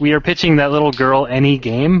pitching that little girl any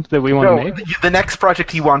game that we want No, to make. the next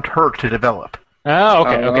project you want her to develop. Oh,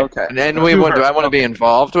 okay. And do I want to be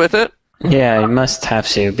involved with it? Yeah, you must have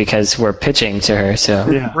to because we're pitching to her. So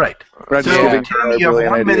Yeah. Right. Right, So, yeah. Tim, you have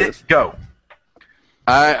Brilliant 1 minute. ideas. Go.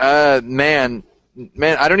 Man,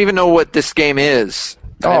 I don't even know what this game is.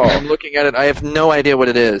 Oh. I'm looking at it. I have no idea what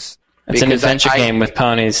it is. it's an Because adventure I- game with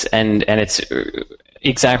ponies, and it's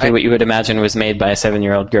exactly what you would imagine was made by a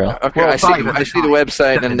 7-year-old girl. Okay, Well, I see. fine, I that's see the fine.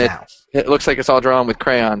 website, Seven and now. it looks like it's all drawn with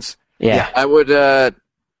crayons. Yeah. I would.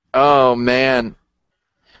 Oh man.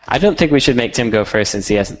 I don't think we should make Tim go first since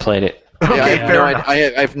he hasn't played it. Okay, Yeah, I have fair no enough.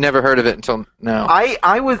 I've never heard of it until now.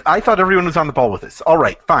 I thought everyone was on the ball with this. All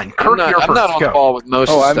right, fine. Kirk, I'm you're not first. on Go. the ball with most.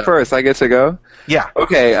 Oh, I'm stuff. first. I get to go. Yeah.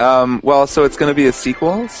 Okay, well, so it's going to be a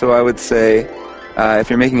sequel, so I would say if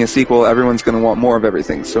you're making a sequel, everyone's going to want more of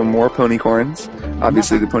everything. So more ponycorns.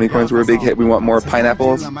 Obviously, the ponycorns were a big hit. We want more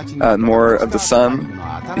pineapples, more of the sun,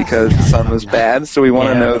 because the sun was bad, so we want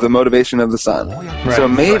to know the motivation of the sun. So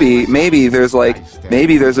maybe there's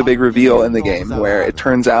a big reveal in the game where it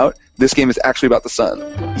turns out this game is actually about the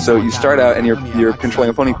sun. So you start out and you're controlling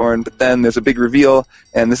a ponycorn, but then there's a big reveal,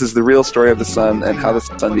 and this is the real story of the sun and how the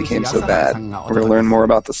sun became so bad. We're going to learn more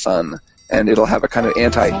about the sun and it'll have a kind of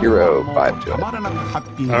anti-hero vibe to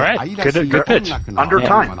it. All right, good pitch. Under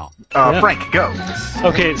time. Frank, go.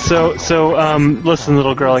 Okay, so listen,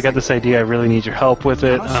 little girl, I got this idea. I really need your help with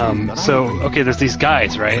it. Okay, there's these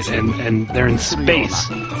guys, right? And they're in space.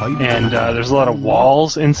 And there's a lot of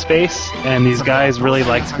walls in space. And these guys really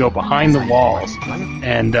like to go behind the walls.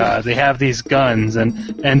 And they have these guns.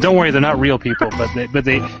 And don't worry, they're not real people. But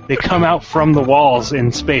they come out from the walls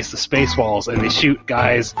in space, the space walls, and they shoot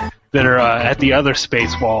guys that are at the other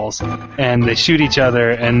space walls, and they shoot each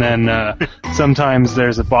other, and then sometimes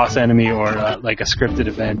there's a boss enemy or like a scripted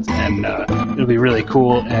event, and it'll be really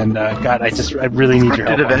cool. And God, I really need your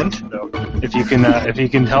help. Scripted event? So if you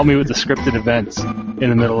can help me with the scripted events in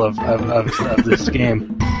the middle of this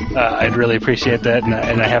game, I'd really appreciate that.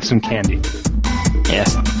 And I have some candy.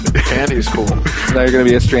 Yes. Candy's cool. Now you're going to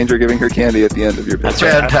be a stranger giving her candy at the end of your pitch.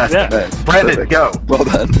 Fantastic. Yeah. Nice. Brandon, Perfect. go. Well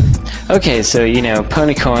done. Okay, so,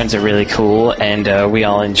 ponycorns are really cool, and we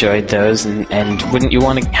all enjoyed those, and wouldn't you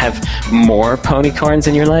want to have more ponycorns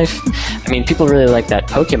in your life? I mean, people really like that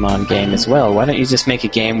Pokemon game as well. Why don't you just make a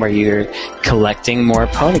game where you're collecting more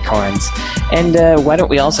ponycorns? And why don't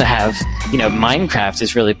we also have, Minecraft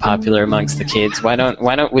is really popular amongst the kids. Why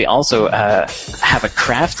don't we also have a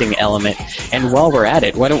crafting element? And while we're at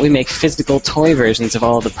it, why don't we make physical toy versions of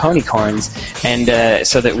all the ponycorns, and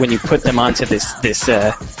so that when you put them onto this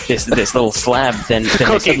little slab, then they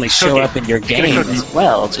suddenly show up in your game as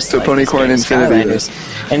well. Just So like Ponycorn Infinity. Skylanders.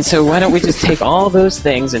 And so why don't we just take all those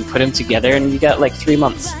things and put them together, and you got like 3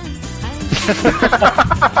 months.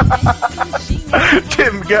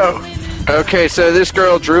 Tim, go. Okay, so this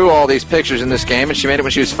girl drew all these pictures in this game, and she made it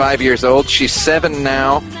when she was 5 years old. She's 7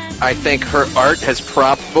 now. I think her art has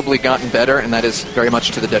probably gotten better, and that is very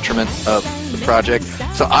much to the detriment of the project.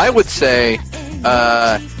 So I would say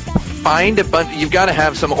find a bunch. You've got to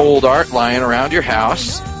have some old art lying around your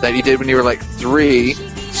house that you did when you were like 3.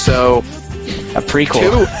 So A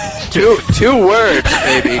prequel. two words,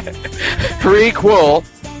 maybe. Prequel.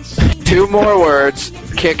 2 more words.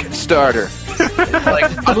 Kickstarter.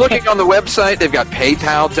 Like, I'm looking on the website. They've got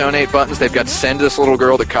PayPal donate buttons. They've got send this little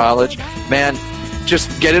girl to college. Man,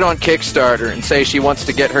 just get it on Kickstarter and say she wants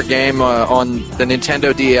to get her game on the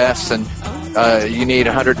Nintendo DS, and you need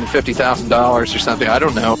 $150,000 or something. I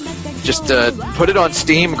don't know. Just put it on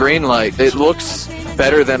Steam Greenlight. It looks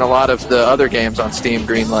better than a lot of the other games on Steam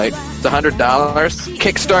Greenlight. It's $100.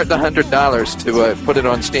 Kickstart the $100 to put it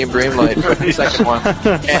on Steam Greenlight for the second one.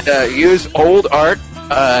 And use old art.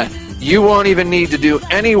 You won't even need to do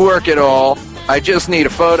any work at all. I just need a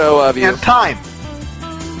photo of you. And time.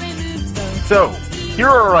 So, here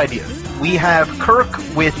are our ideas. We have Kirk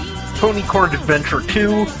with Ponycorn Adventure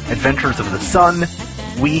 2, Adventures of the Sun.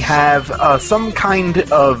 We have some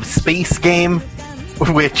kind of space game,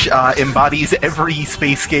 which embodies every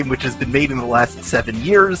space game which has been made in the last 7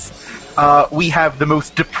 years. We have the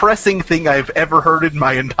most depressing thing I've ever heard in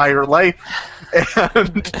my entire life.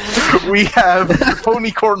 And we have the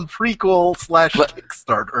Ponycorn prequel /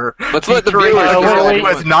 Kickstarter. Let's let the featuring viewers a girl wait. who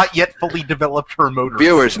has not yet fully developed her motor.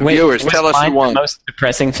 Viewers, tell us who The won. most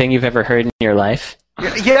depressing thing you've ever heard in your life?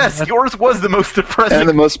 Yes, yours was the most depressing. And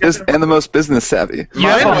the most business savvy.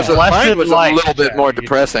 Mine was a little bit more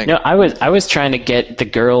depressing. No, I was trying to get the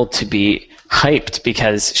girl to be hyped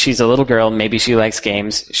because she's a little girl. Maybe she likes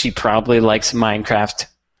games. She probably likes Minecraft,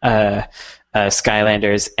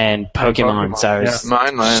 Skylanders, and Pokemon. So I was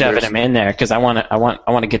shoving them in there because I want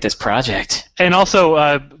to get this project. And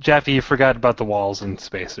also, Jaffe, you forgot about the walls in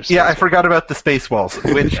space. Yeah, I forgot about the space walls,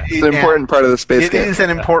 which It's an important part of the space game. It is an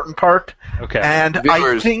important part. Okay. And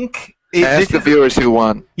Viewers, I think Ask the viewers who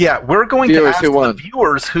won. Yeah, we're going to Viewers ask who won. the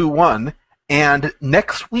viewers who won, and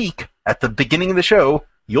next week at the beginning of the show,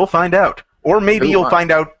 you'll find out, or maybe Who you'll won?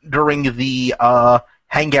 find out during the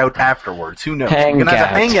hangout afterwards. Who knows? We're going to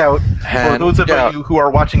have a Hangout. hangout for those of you who are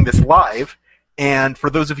watching this live, and for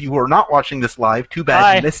those of you who are not watching this live, too bad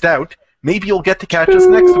Bye. you missed out. Maybe you'll get to catch us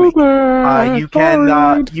next week.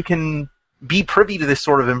 You can be privy to this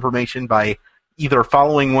sort of information by either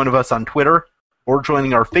following one of us on Twitter or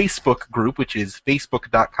joining our Facebook group, which is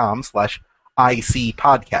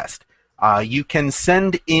facebook.com/ICPodcast. You can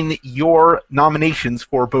send in your nominations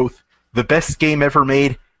for both the best game ever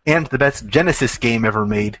made and the best Genesis game ever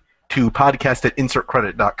made to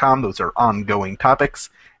podcast@insertcredit.com. Those are ongoing topics.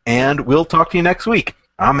 And we'll talk to you next week.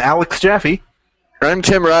 I'm Alex Jaffe. I'm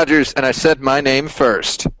Tim Rogers, and I said my name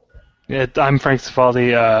first. I'm Frank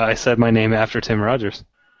Cifaldi. I said my name after Tim Rogers.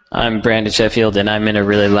 I'm Brandon Sheffield, and I'm in a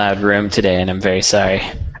really loud room today, and I'm very sorry.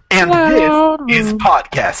 And this is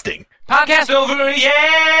podcasting. Podcast over,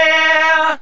 yeah!